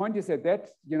 But the point is that,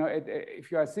 you know,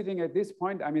 if you are sitting at this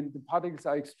point, I mean, the particles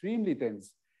are extremely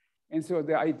dense. And so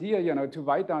the idea, you know, to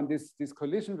write down this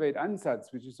collision rate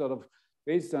ansatz, which is sort of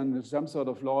based on some sort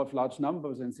of law of large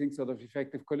numbers and things sort of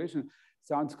effective collision,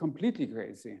 sounds completely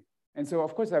crazy. And so,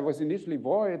 of course, I was initially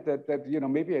worried that you know,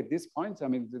 maybe at this point, I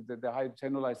mean, the high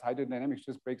generalized hydrodynamics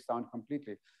just breaks down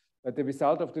completely. But the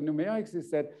result of the numerics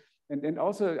is that, and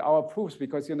also our proofs,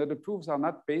 because you know, the proofs are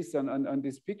not based on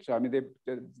this picture. I mean,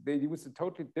 they use a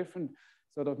totally different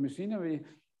sort of machinery.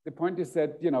 The point is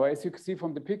that, you know, as you can see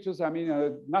from the pictures, I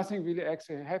mean, nothing really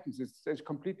actually happens. It's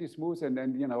completely smooth,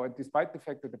 and you know, despite the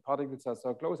fact that the particles are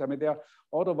so close, I mean, they are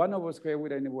order 1 over square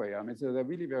root anyway. I mean, so they're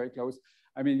really very close.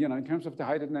 I mean, you know, in terms of the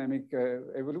hydrodynamic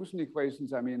evolution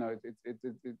equations, I mean,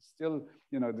 it's still,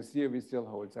 you know, the theory still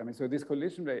holds. I mean, so this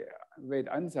collision rate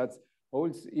ansatz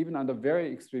holds even under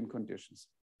very extreme conditions.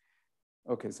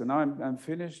 Okay, so now I'm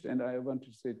finished, and I want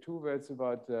to say 2 words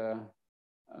about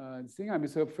thing. I mean,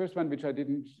 so first one, which I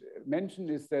didn't mention,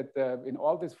 is that in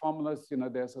all these formulas, you know,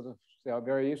 there are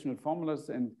variational formulas,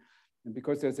 and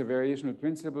because there's a variational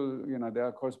principle, you know, there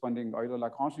are corresponding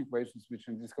Euler-Lagrange equations, which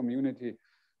in this community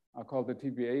are called the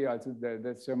TBA, also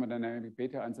the thermodynamic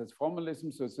beta ansatz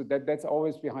formalism. So that's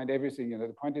always behind everything. You know,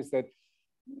 the point is that,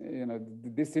 you know,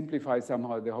 this simplifies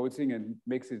somehow the whole thing and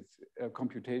makes it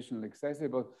computationally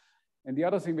accessible. And the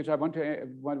other thing which I want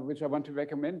to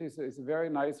recommend is a very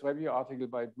nice review article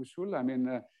by Bushul. I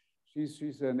mean,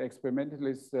 she's an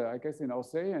experimentalist, I guess, in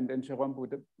Orsay, and then Jérôme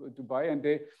Dubai, and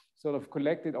they sort of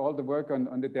collected all the work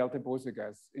on the delta Bose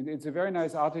gas. And it's a very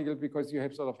nice article because you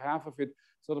have sort of half of it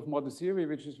sort of more the theory,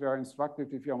 which is very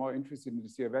instructive if you're more interested in the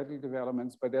theoretical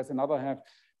developments, but there's another half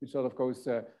which sort of goes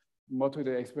more to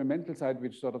the experimental side,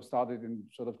 which sort of started in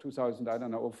sort of 2000, I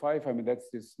don't know, 05. I mean, that's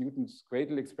this Newton's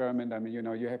cradle experiment. I mean, you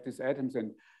know, you have these atoms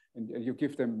and you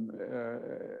give them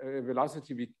a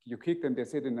velocity, you kick them, they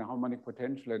sit in a harmonic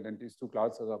potential, and then these two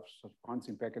clouds are sort of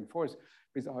bouncing back and forth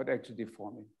without actually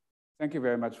forming. Thank you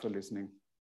very much for listening.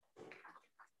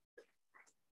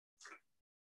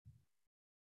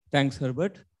 Thanks,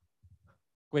 Herbert.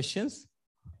 Questions?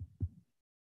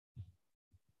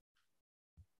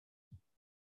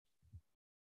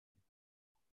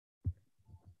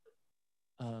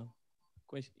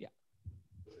 Question, yeah.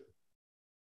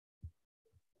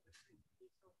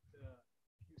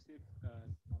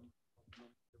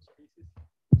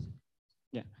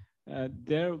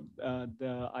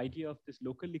 The idea of this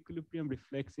local equilibrium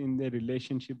reflects in the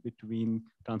relationship between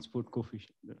transport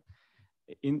coefficient.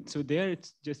 So there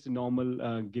it's just a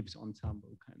normal Gibbs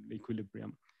ensemble kind of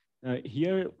equilibrium.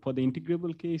 Here for the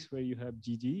integrable case where you have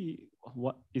GG,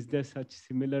 is there such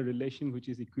similar relation which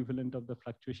is equivalent of the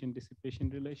fluctuation dissipation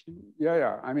relation?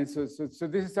 Yeah. I mean, so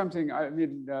this is something, I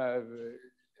mean,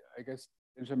 I guess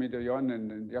Benjamin de Jong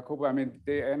and Jacobo, I mean,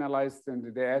 they analyzed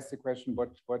and they asked the question,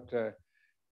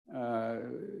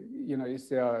 you know, is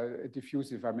there a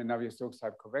diffusive, I mean, Navier-Stokes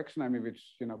type convection, I mean,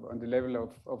 which, you know, on the level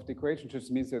of the equation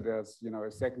just means that there's, you know,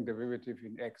 a second derivative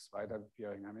in X, right,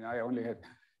 appearing. I mean, I only had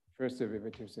first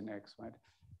derivatives in X, right?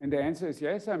 And the answer is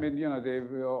yes. I mean, you know, they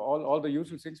all the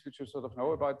usual things which you sort of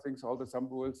know about things, all the sum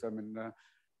rules, I mean,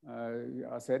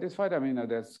 are satisfied. I mean,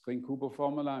 there's Green-Kubo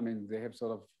formula. I mean, they have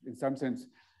sort of, in some sense,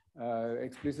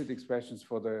 explicit expressions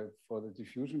for the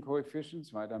diffusion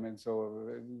coefficients, right? I mean, so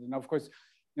and of course,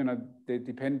 you know, they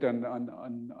depend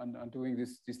on doing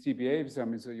this TBAs. I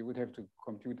mean, so you would have to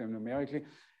compute them numerically.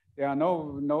 There are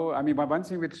no. I mean, one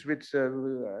thing which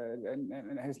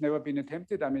and has never been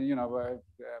attempted. I mean, you know, I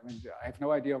mean, I have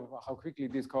no idea of how quickly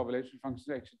these correlation functions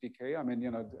actually decay. I mean,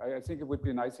 you know, I think it would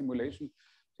be a nice simulation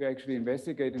to actually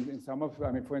investigate in some of.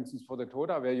 I mean, for instance, for the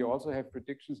TODA, where you also have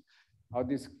predictions how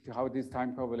these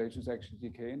time correlations actually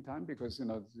decay in time, because you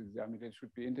know, I mean, it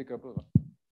should be integrable.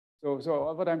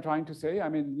 So what I'm trying to say, I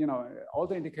mean, you know, all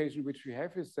the indication which we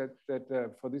have is that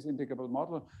for this integrable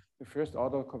model, the first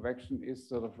order convection is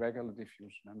sort of regular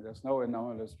diffusion. I mean, there's no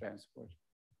anomalous transport.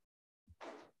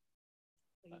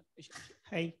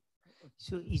 Hi.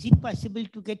 So is it possible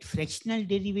to get fractional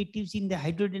derivatives in the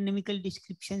hydrodynamical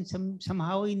description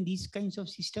somehow in these kinds of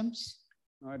systems?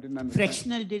 No, I didn't understand.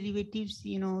 Fractional derivatives,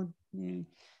 you know,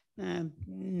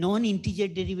 non-integer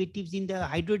derivatives in the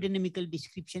hydrodynamical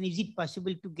description. Is it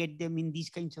possible to get them in these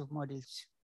kinds of models?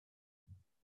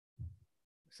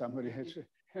 Somebody has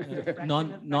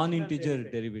non-integer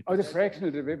derivative. Oh, the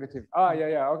fractional derivative. Ah,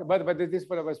 yeah. Okay, but this is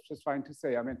what I was just trying to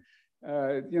say. I mean,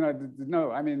 you know,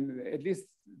 no. I mean, at least,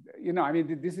 you know, I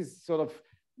mean, this is sort of,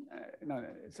 you know,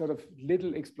 sort of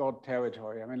little explored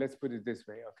territory. I mean, let's put it this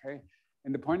way, okay?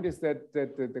 And the point is that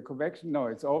the convection, no,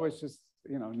 it's always just,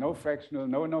 you know, no fractional,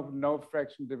 no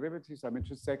fraction derivatives. I mean,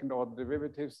 just second order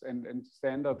derivatives and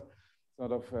standard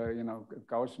sort of, you know,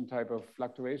 Gaussian type of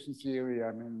fluctuation theory.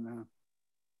 I mean,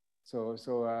 so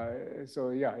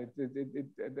yeah,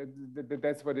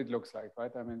 that's what it looks like,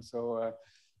 right? I mean, so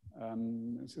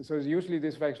usually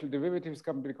these fractional derivatives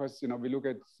come because, you know, we look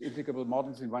at integrable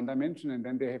models in one dimension, and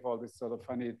then they have all this sort of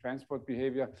funny transport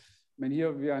behavior. I mean,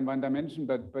 here we are in one dimension,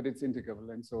 but it's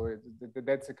integrable, and so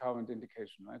that's a current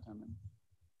indication, right? I mean,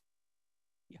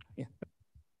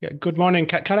 yeah. Good morning.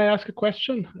 Can I ask a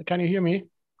question? Can you hear me?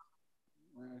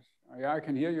 Yeah, I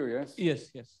can hear you.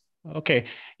 Yes. Yes. Okay.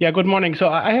 Yeah. Good morning. So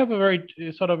I have a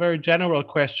very general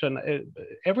question.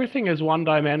 Everything is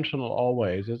one-dimensional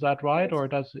always. Is that right, or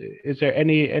is there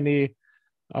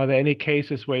are there any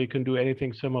cases where you can do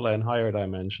anything similar in higher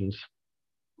dimensions?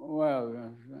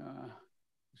 Well.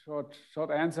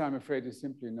 Short answer, I'm afraid, is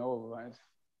simply no, right?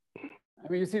 I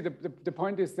mean, you see, the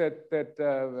point is that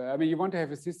I mean, you want to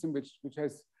have a system which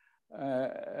has,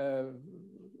 I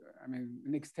mean,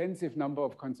 an extensive number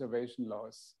of conservation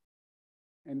laws,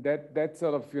 and that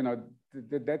sort of, you know,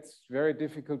 that's very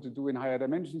difficult to do in higher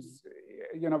dimensions.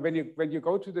 You know, when you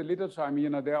go to the literature, I mean,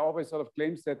 you know, there are always sort of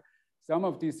claims that some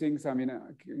of these things, I mean,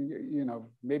 you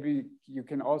know, maybe you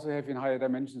can also have in higher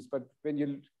dimensions, but when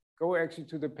you go actually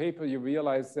to the paper, you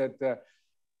realize that,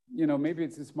 you know, maybe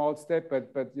it's a small step,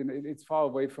 but you know, it's far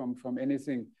away from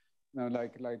anything, you know,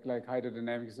 like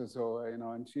hydrodynamics or so, you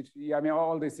know, and I mean,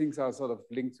 all these things are sort of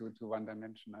linked to one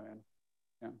dimension. I mean,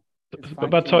 yeah.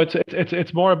 But so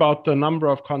it's more about the number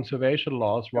of conservation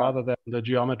laws rather than the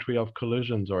geometry of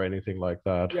collisions or anything like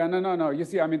that. Yeah, no. You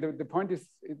see, I mean, the point is,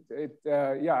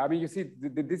 yeah, I mean, you see,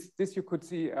 this you could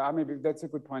see. I mean, that's a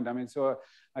good point. I mean, so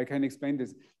I can explain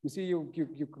this. You see, you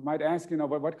might ask, you know,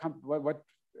 when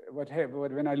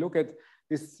I look at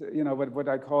this, you know, what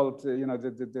I called, you know,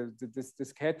 this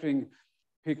scattering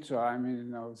picture. I mean,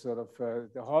 you know, sort of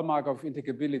the hallmark of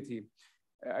integrability.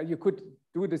 You could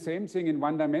do the same thing in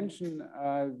one dimension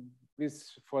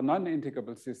for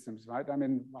non-integrable systems, right? I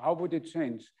mean, how would it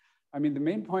change? I mean, the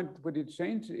main point would it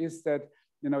change is that,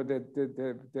 you know,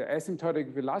 the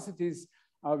asymptotic velocities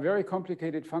are a very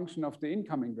complicated function of the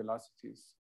incoming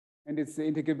velocities. And it's the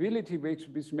integrability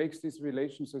which makes this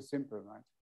relation so simple, right?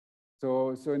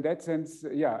 So in that sense,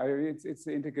 yeah, it's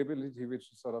the integrability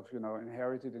which is sort of, you know,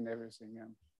 inherited in everything. Yeah.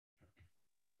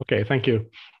 Okay, thank you.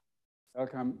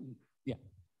 Welcome. Yeah.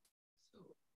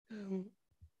 So,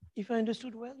 if I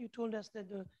understood well, you told us that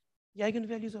the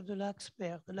eigenvalues of the Lax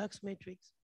pair, the Lax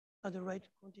matrix, are the right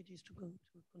quantities to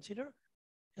consider,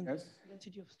 and yes. The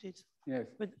density of states.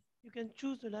 Yes. But you can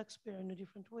choose the Lax pair in a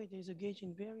different way. There is a gauge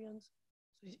invariance.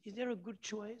 So is there a good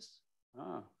choice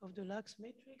of the Lax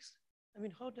matrix? I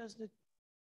mean, how does the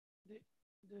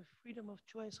freedom of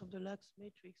choice of the Lax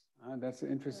matrix? That's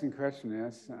an interesting question.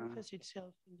 Yes. Manifest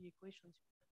itself in the equations.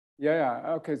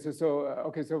 Yeah. Okay. So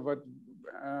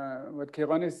what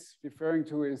Kiron is referring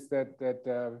to is that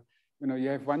you know, you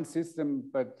have one system,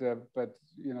 but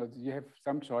you know, you have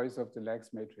some choice of the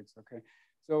Lax matrix. Okay.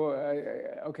 So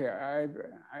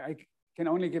I can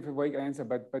only give a vague answer,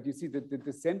 but you see that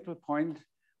the central point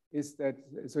is that,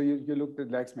 so you look at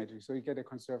the Lax matrix, so you get a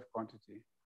conserved quantity.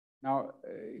 Now,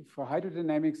 for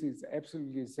hydrodynamics, it's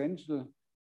absolutely essential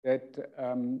that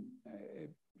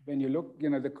when you look, you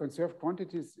know, the conserved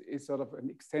quantities is sort of an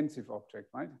extensive object,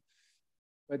 right?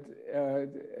 But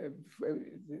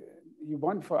you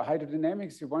want, for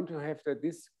hydrodynamics, you want to have that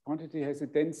this quantity has a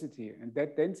density, and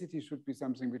that density should be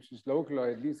something which is local or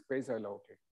at least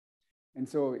quasi-local. And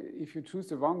so if you choose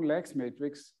the wrong Lax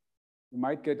matrix, you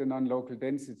might get a non-local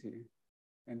density.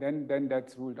 And then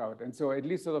that's ruled out. And so at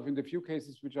least sort of in the few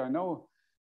cases which I know,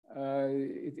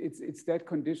 it's that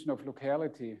condition of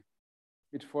locality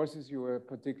which forces you a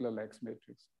particular Lax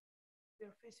matrix. We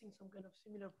are facing some kind of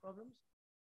similar problems,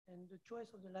 and the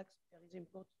choice of the Lax pair is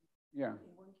important. Yeah.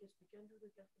 In one case, we can do the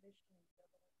calculation.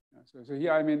 Yeah, so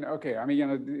here, I mean, okay, I mean, you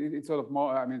know, it's sort of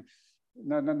more, I mean,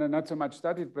 not so much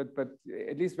studied, but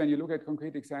at least when you look at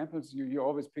concrete examples, you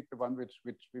always pick the one which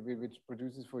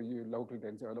produces for you local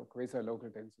density or quasi-local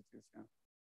densities. Yeah.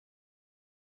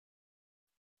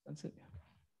 That's it.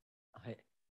 Hi.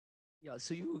 Yeah,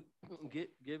 so you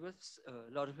gave us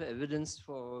a lot of evidence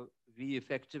for V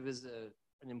effective is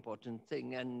an important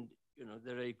thing, and you know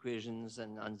there are equations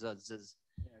and ansatz. Yeah.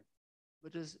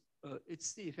 But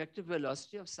it's the effective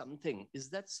velocity of something. Is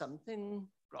that something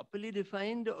properly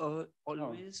defined or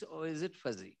always, or is it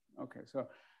fuzzy? Okay,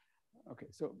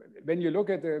 so when you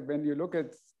look at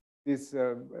this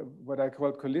what I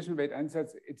call collision weight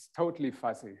ansatz, it's totally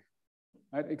fuzzy,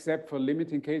 right? Except for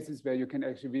limiting cases where you can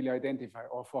actually really identify,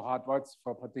 or for hard words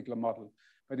for a particular model.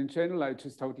 But in general, it's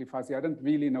just totally fuzzy. I don't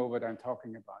really know what I'm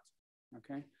talking about.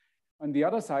 Okay. On the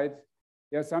other side,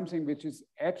 there's something which is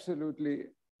absolutely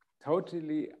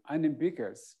totally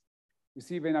unambiguous. You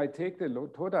see, when I take the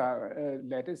Toda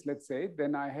lattice, let's say,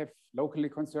 then I have locally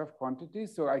conserved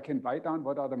quantities, so I can write down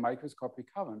what are the microscopic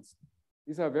currents.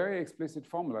 These are very explicit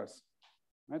formulas,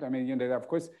 right? I mean, you know, they of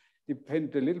course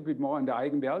depend a little bit more on the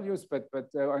eigenvalues, but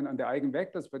on the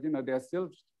eigenvectors, but you know, they're still,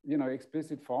 you know,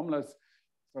 explicit formulas,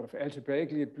 sort of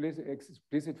algebraically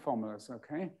explicit formulas.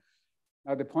 Okay.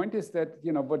 Now the point is that,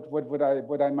 you know,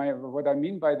 what I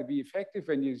mean by the V effective,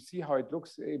 when you see how it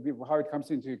looks, how it comes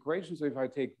into equation. So if I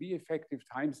take V effective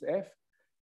times F,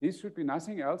 this should be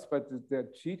nothing else but the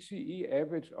GGE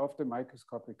average of the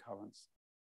microscopic currents.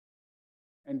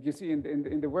 And you see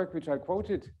in the work which I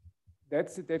quoted,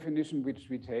 that's the definition which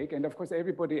we take. And of course,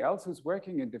 everybody else who's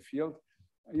working in the field,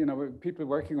 you know, people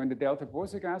working on the delta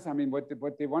Bose gas, I mean, what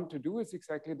they want to do is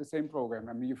exactly the same program.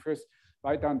 I mean, you first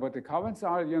write down what the currents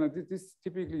are, you know, this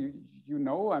typically, you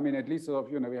know, I mean, at least sort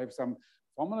of, you know, we have some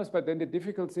formulas, but then the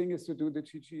difficult thing is to do the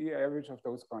GGE average of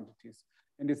those quantities.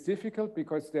 And it's difficult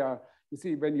because there are, you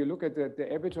see, when you look at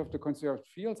the average of the conserved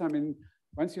fields, I mean,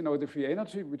 once you know the free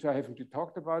energy, which I haven't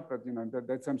talked about, but you know,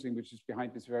 that's something which is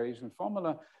behind this variational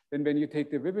formula, then when you take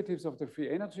derivatives of the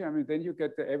free energy, I mean, then you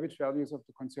get the average values of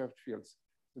the conserved fields.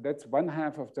 So that's one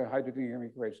half of the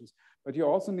hydrodynamic equations. But you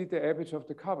also need the average of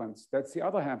the currents. That's the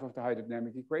other half of the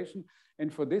hydrodynamic equation.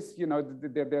 And for this, you know,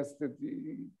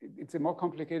 it's a more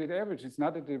complicated average. It's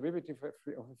not a derivative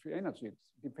of free energy. It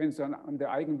depends on the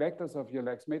eigenvectors of your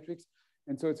Lax matrix.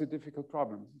 And so it's a difficult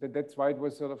problem. That's why it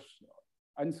was sort of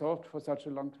unsolved for such a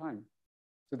long time.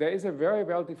 So there is a very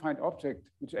well-defined object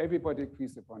which everybody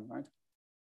agrees upon, right?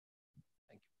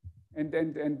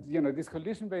 And you know, this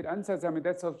collision rate ansatz, I mean,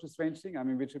 that's sort of a strange thing, I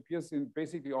mean, which appears in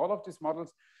basically all of these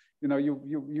models. You know,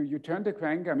 you turn the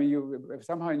crank, I mean, you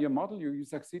somehow in your model, you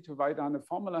succeed to write down a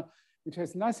formula which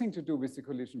has nothing to do with the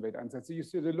collision rate ansatz. So you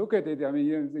sort of look at it, I mean,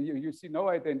 you see no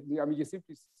identity, I mean, you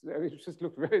simply, it just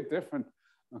looks very different,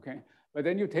 okay? But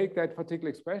then you take that particular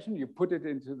expression, you put it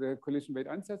into the collision rate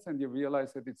ansatz, and you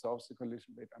realize that it solves the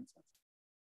collision rate ansatz.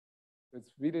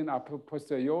 It's really an a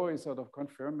posteriori sort of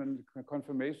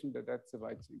confirmation that that's the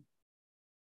right thing.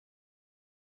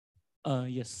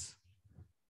 Yes.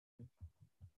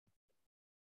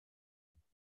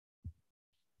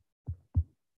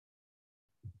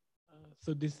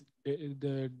 So this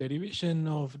the derivation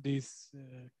of this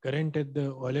current at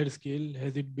the Euler scale,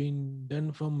 has it been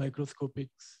done from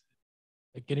microscopics?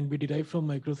 Can it be derived from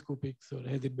microscopics, or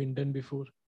has it been done before?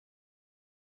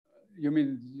 You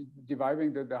mean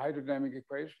deriving the hydrodynamic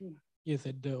equation? Yes,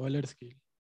 at the Euler scale.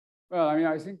 Well, I mean,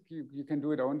 I think you can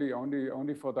do it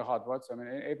only for the hard rods. I mean,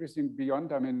 everything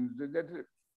beyond, I mean,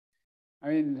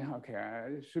 okay,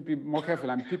 I should be more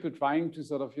careful. I mean, people trying to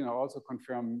sort of, you know, also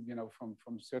confirm, you know, from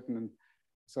certain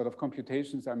sort of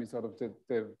computations, I mean, sort of the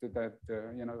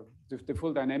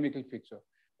full dynamical picture.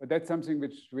 But that's something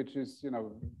which is, you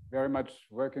know, very much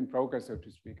work in progress, so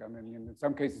to speak. I mean, in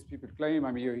some cases, people claim,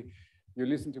 I mean, you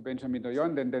listen to Benjamin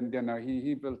Doyon, then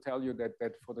he will tell you that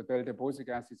for the delta Bose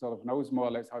gas, he sort of knows more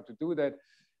or less how to do that.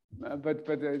 But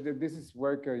this is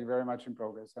work very much in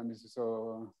progress. I mean,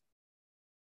 so.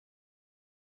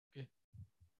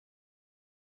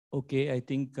 Okay, I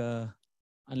think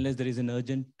unless there is an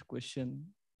urgent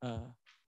question,